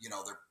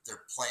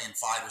they're playing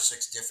 5 or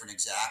 6 different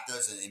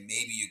exactas, and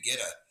maybe you get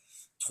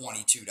a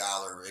 $22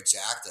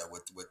 exacta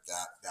with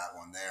that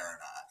one there,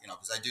 and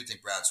because I do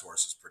think Brad's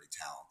horse is pretty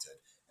talented,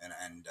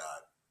 and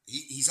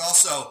he's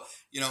also,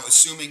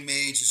 assuming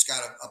Mage has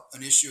got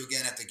an issue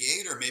again at the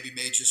gate, or maybe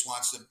Mage just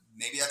wants to,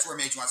 maybe that's where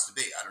Mage wants to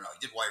be. I don't know.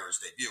 He did wire his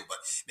debut, but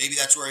maybe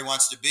that's where he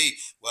wants to be.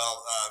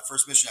 Well,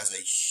 First Mission has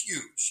a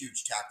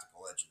huge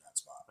tactical edge in that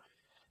spot.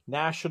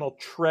 National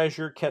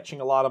Treasure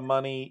catching a lot of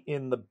money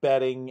in the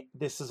betting.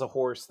 This is a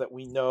horse that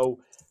we know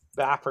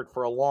Baffert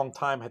for a long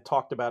time had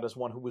talked about as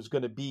one who was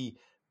going to be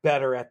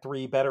better at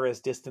 3, better as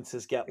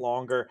distances get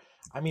longer.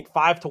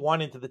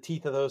 5-1 into the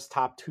teeth of those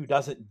top 2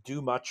 doesn't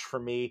do much for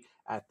me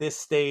at this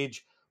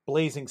stage.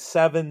 Blazing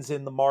Sevens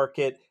in the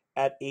market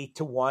at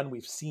 8-1.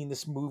 We've seen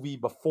this movie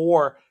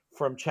before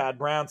from Chad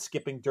Brown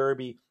skipping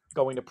Derby,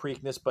 going to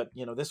Preakness, but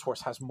this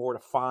horse has more to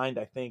find,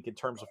 I think, in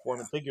terms of form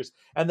and figures.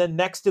 And then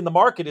next in the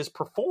market is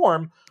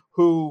Perform,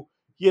 who,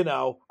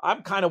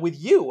 I'm kind of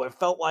with you. I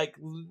felt like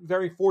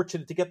very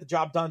fortunate to get the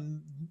job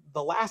done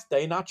the last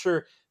day. Not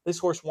sure this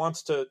horse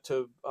wants to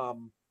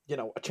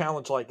a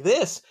challenge like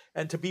this,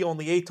 and to be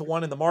only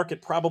 8-1 in the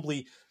market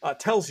probably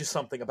tells you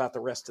something about the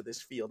rest of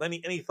this field.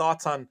 Any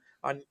thoughts on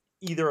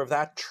either of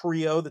that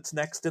trio that's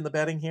next in the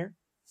betting here?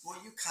 Well,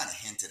 you kind of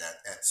hinted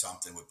at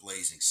something with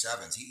Blazing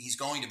Sevens. He's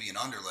going to be an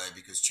underlay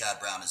because Chad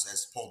Brown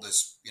has pulled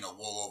this,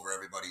 wool over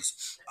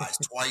everybody's eyes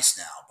twice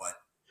now. But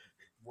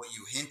what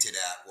you hinted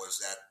at was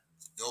that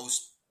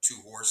those 2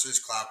 horses,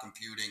 Cloud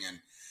Computing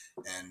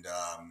and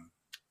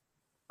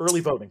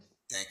early voting.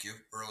 Thank you.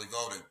 Early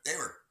voting. They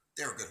were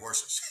good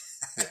horses.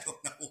 I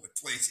don't know what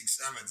Blazing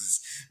Sevens is.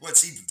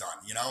 What's he done?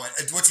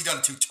 And what's he done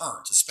in 2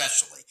 turns,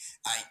 especially?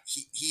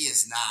 He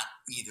is not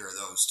either of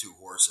those 2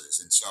 horses,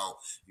 and so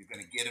you're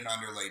going to get an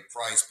underlaid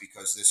price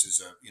because this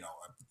is a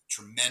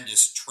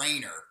tremendous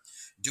trainer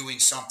doing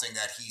something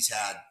that he's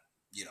had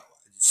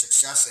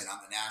success in on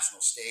the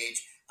national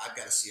stage. I've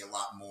got to see a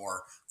lot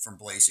more from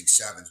Blazing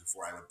Sevens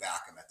before I would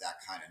back him at that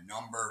kind of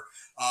number.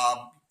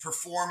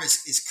 Perform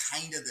is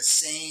kind of the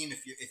same.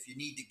 If you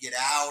need to get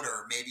out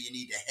or maybe you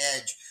need to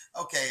hedge,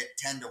 okay, at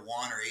 10 to 1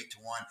 or 8 to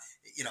 1,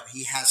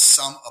 he has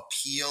some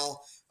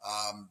appeal.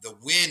 The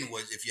win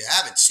was, if you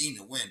haven't seen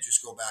the win,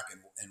 just go back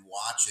and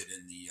watch it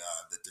in the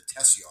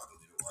Tessio, I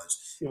believe it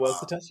was. It was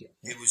the Tessio.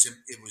 It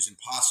was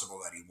impossible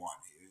that he won.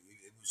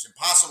 It was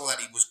impossible that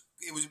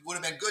would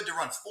have been good to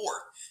run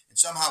 4th, and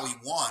somehow he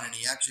won, and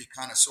he actually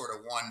kind of sort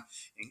of won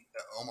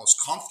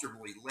almost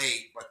comfortably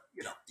late. But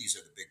these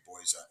are the big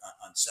boys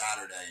on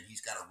Saturday, and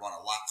he's got to run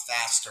a lot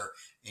faster,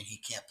 and he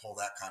can't pull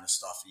that kind of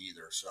stuff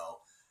either. So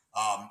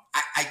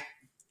I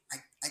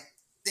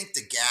think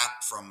the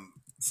gap from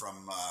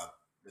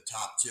the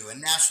top 2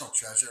 and National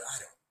Treasure, I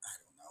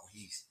don't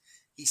know.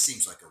 He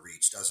seems like a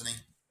reach, doesn't he?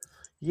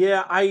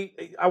 Yeah,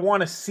 I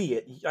want to see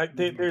it.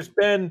 It's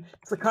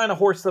the kind of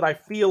horse that I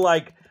feel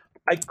like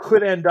I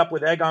could end up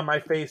with egg on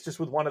my face, just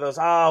with one of those,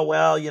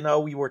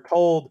 we were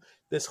told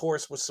this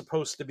horse was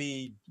supposed to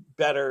be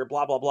better,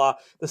 blah, blah, blah.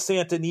 The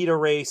Santa Anita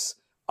race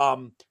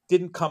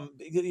didn't come,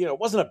 it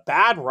wasn't a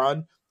bad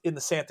run in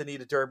the Santa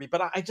Anita Derby,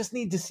 but I just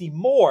need to see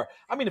more.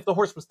 I mean, if the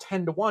horse was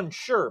 10 to 1,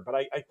 sure, but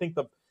I think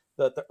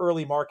the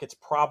early market's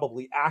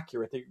probably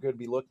accurate. They're going to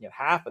be looking at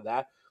half of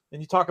that.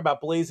 And you talk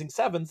about Blazing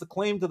Sevens, the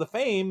claim to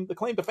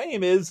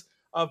fame is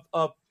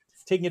of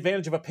taking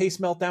advantage of a pace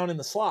meltdown in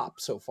the slop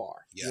so far,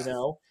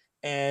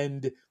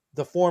 and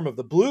the form of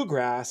the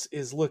Bluegrass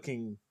is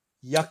looking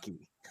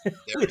yucky.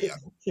 Yeah.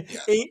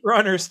 8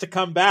 runners to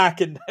come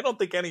back, and I don't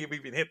think any have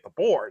even hit the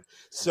board.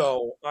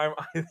 So I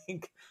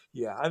think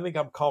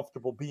I'm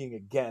comfortable being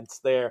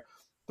against there.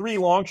 3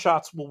 long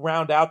shots will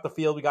round out the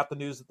field. We got the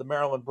news that the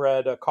Maryland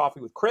bred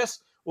Coffee with Chris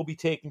will be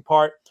taking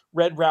part.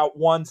 Red Route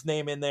 1's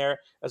name in there,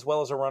 as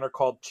well as a runner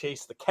called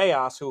Chase the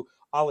Chaos, who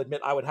I'll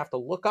admit I would have to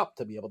look up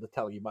to be able to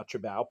tell you much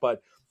about.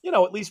 But,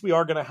 at least we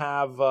are going to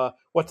have, a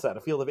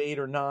field of 8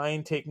 or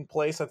 9 taking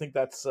place. I think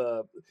that's,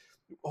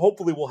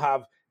 hopefully we'll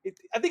have,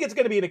 I think it's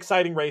going to be an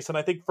exciting race. And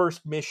I think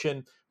First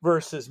Mission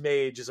versus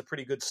Mage is a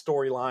pretty good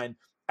storyline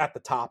at the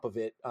top of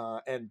it.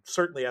 And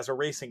certainly as a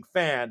racing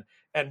fan,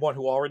 and one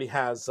who already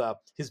has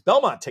his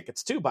Belmont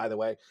tickets too, by the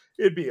way,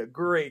 it'd be a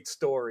great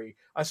story.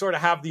 I sort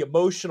of have the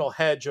emotional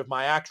hedge of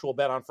my actual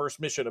bet on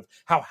First Mission of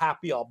how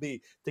happy I'll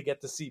be to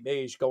get to see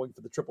Mage going for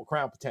the Triple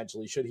Crown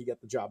potentially, should he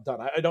get the job done.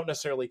 I don't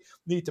necessarily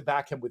need to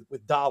back him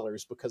with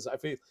dollars, because I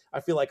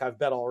feel like I've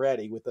bet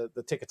already with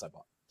the tickets I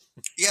bought.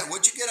 Yeah,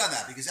 what'd you get on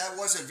that? Because that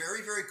was a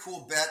very, very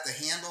cool bet. The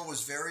handle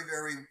was very,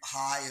 very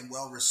high and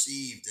well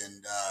received,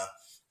 and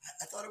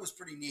I thought it was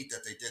pretty neat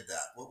that they did that.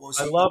 What was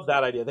I love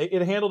that idea.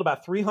 It handled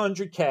about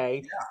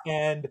 300K,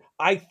 and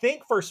I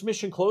think First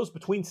Mission closed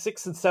between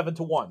 6 and 7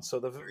 to 1.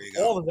 So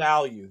all the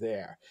value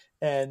there.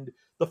 And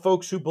the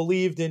folks who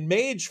believed in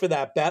Mage for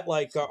that bet,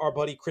 like our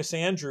buddy Chris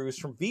Andrews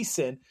from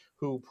VSiN,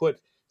 who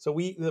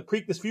the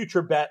Preakness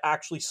Future bet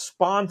actually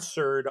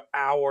sponsored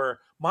our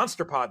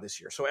Monster Pod this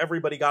year. So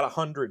everybody got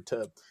 100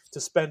 to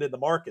spend in the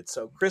market.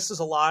 So Chris is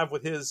alive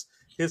with his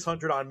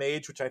 100 on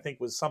Mage, which I think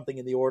was something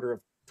in the order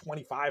of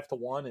 25 to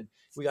 1, and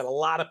we got a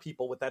lot of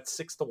people with that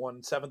 6 to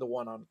 1, 7 to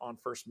 1 on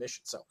First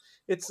Mission. So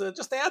it's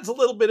just adds a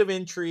little bit of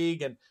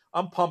intrigue, and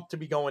I'm pumped to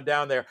be going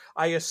down there.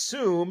 I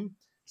assume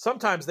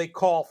sometimes they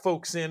call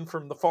folks in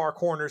from the far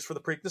corners for the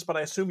Preakness, but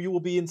I assume you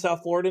will be in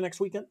South Florida next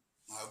weekend.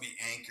 I'll be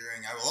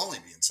anchoring. I will only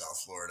be in South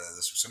Florida.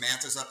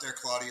 Samantha's up there,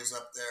 Claudia's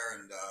up there,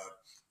 and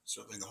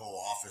certainly the whole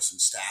office and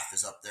staff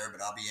is up there,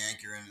 but I'll be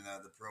anchoring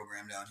the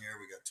program down here.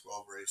 We got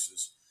 12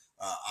 races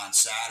on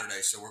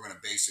Saturday, so we're going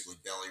to basically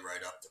belly right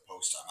up to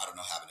post time. I don't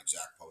have an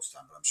exact post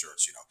time, but I'm sure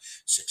it's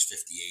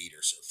 6:58 or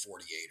so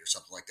 48 or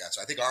something like that.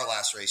 So I think our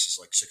last race is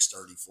like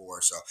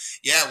 6:34. So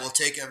yeah, we'll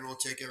take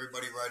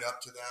everybody right up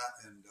to that,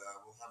 and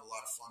we'll have a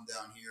lot of fun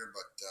down here.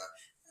 But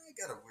I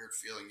got a weird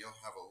feeling you'll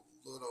have a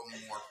little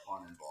more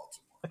fun in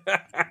Baltimore.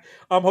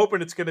 I'm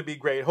hoping it's going to be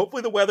great.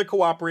 Hopefully the weather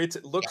cooperates.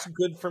 It looks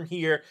good from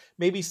here.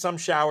 Maybe some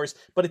showers,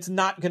 but it's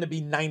not going to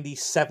be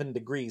 97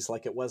 degrees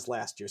like it was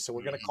last year. So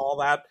we're going to call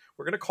that.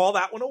 We're going to call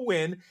that one a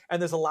win. And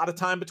there's a lot of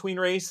time between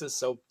races,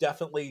 so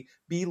definitely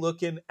be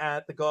looking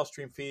at the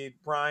Gulfstream feed.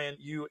 Brian,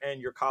 you and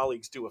your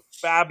colleagues do a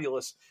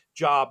fabulous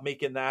job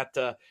making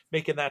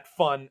that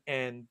fun,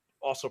 and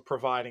also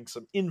providing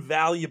some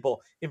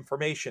invaluable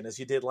information, as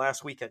you did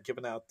last weekend,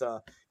 giving out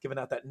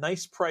that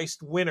nice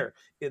priced winner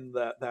in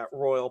that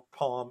Royal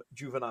Palm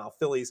Juvenile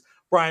Fillies.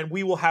 Brian,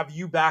 we will have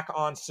you back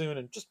on soon,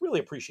 and just really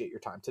appreciate your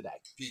time today.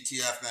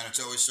 PTF, man,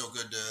 it's always so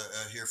good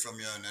to hear from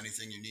you, and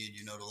anything you need,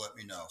 to let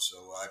me know. So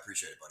I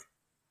appreciate it, buddy.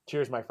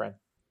 Cheers, my friend.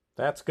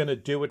 That's going to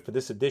do it for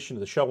this edition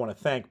of the show. I want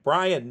to thank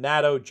Brian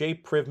Nadeau, Jay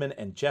Privman,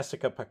 and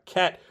Jessica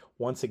Paquette.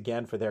 once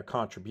again for their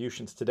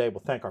contributions today.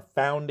 We'll thank our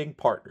founding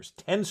partners,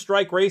 10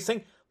 Strike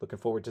Racing. Looking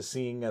forward to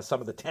seeing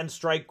some of the 10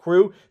 Strike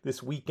crew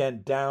this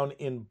weekend down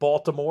in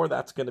Baltimore.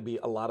 That's going to be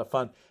a lot of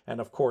fun. And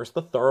of course,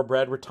 the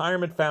Thoroughbred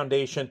Retirement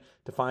Foundation.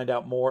 To find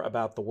out more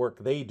about the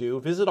work they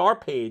do, visit our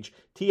page,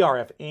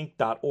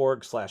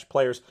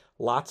 trfinc.org/players.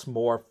 Lots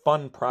more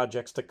fun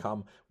projects to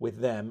come with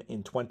them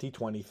in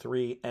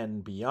 2023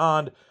 and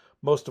beyond.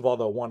 Most of all,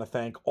 though, I want to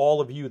thank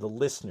all of you, the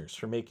listeners,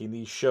 for making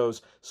these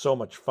shows so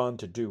much fun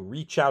to do.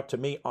 Reach out to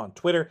me on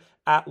Twitter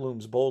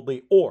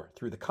 @LoomsBoldly or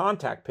through the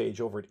contact page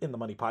over at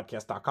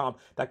inthemoneypodcast.com.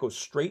 That goes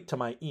straight to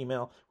my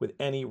email with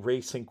any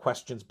racing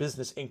questions,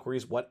 business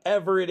inquiries,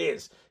 whatever it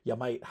is you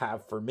might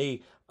have for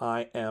me.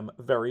 I am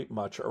very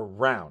much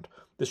around.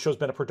 This show's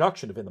been a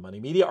production of In the Money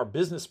Media. Our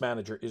business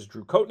manager is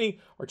Drew Coatney.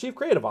 Our chief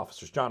creative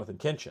officer is Jonathan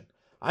Kinchin.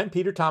 I'm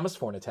Peter Thomas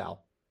Fornital.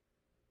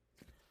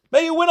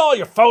 May you win all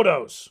your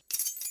photos!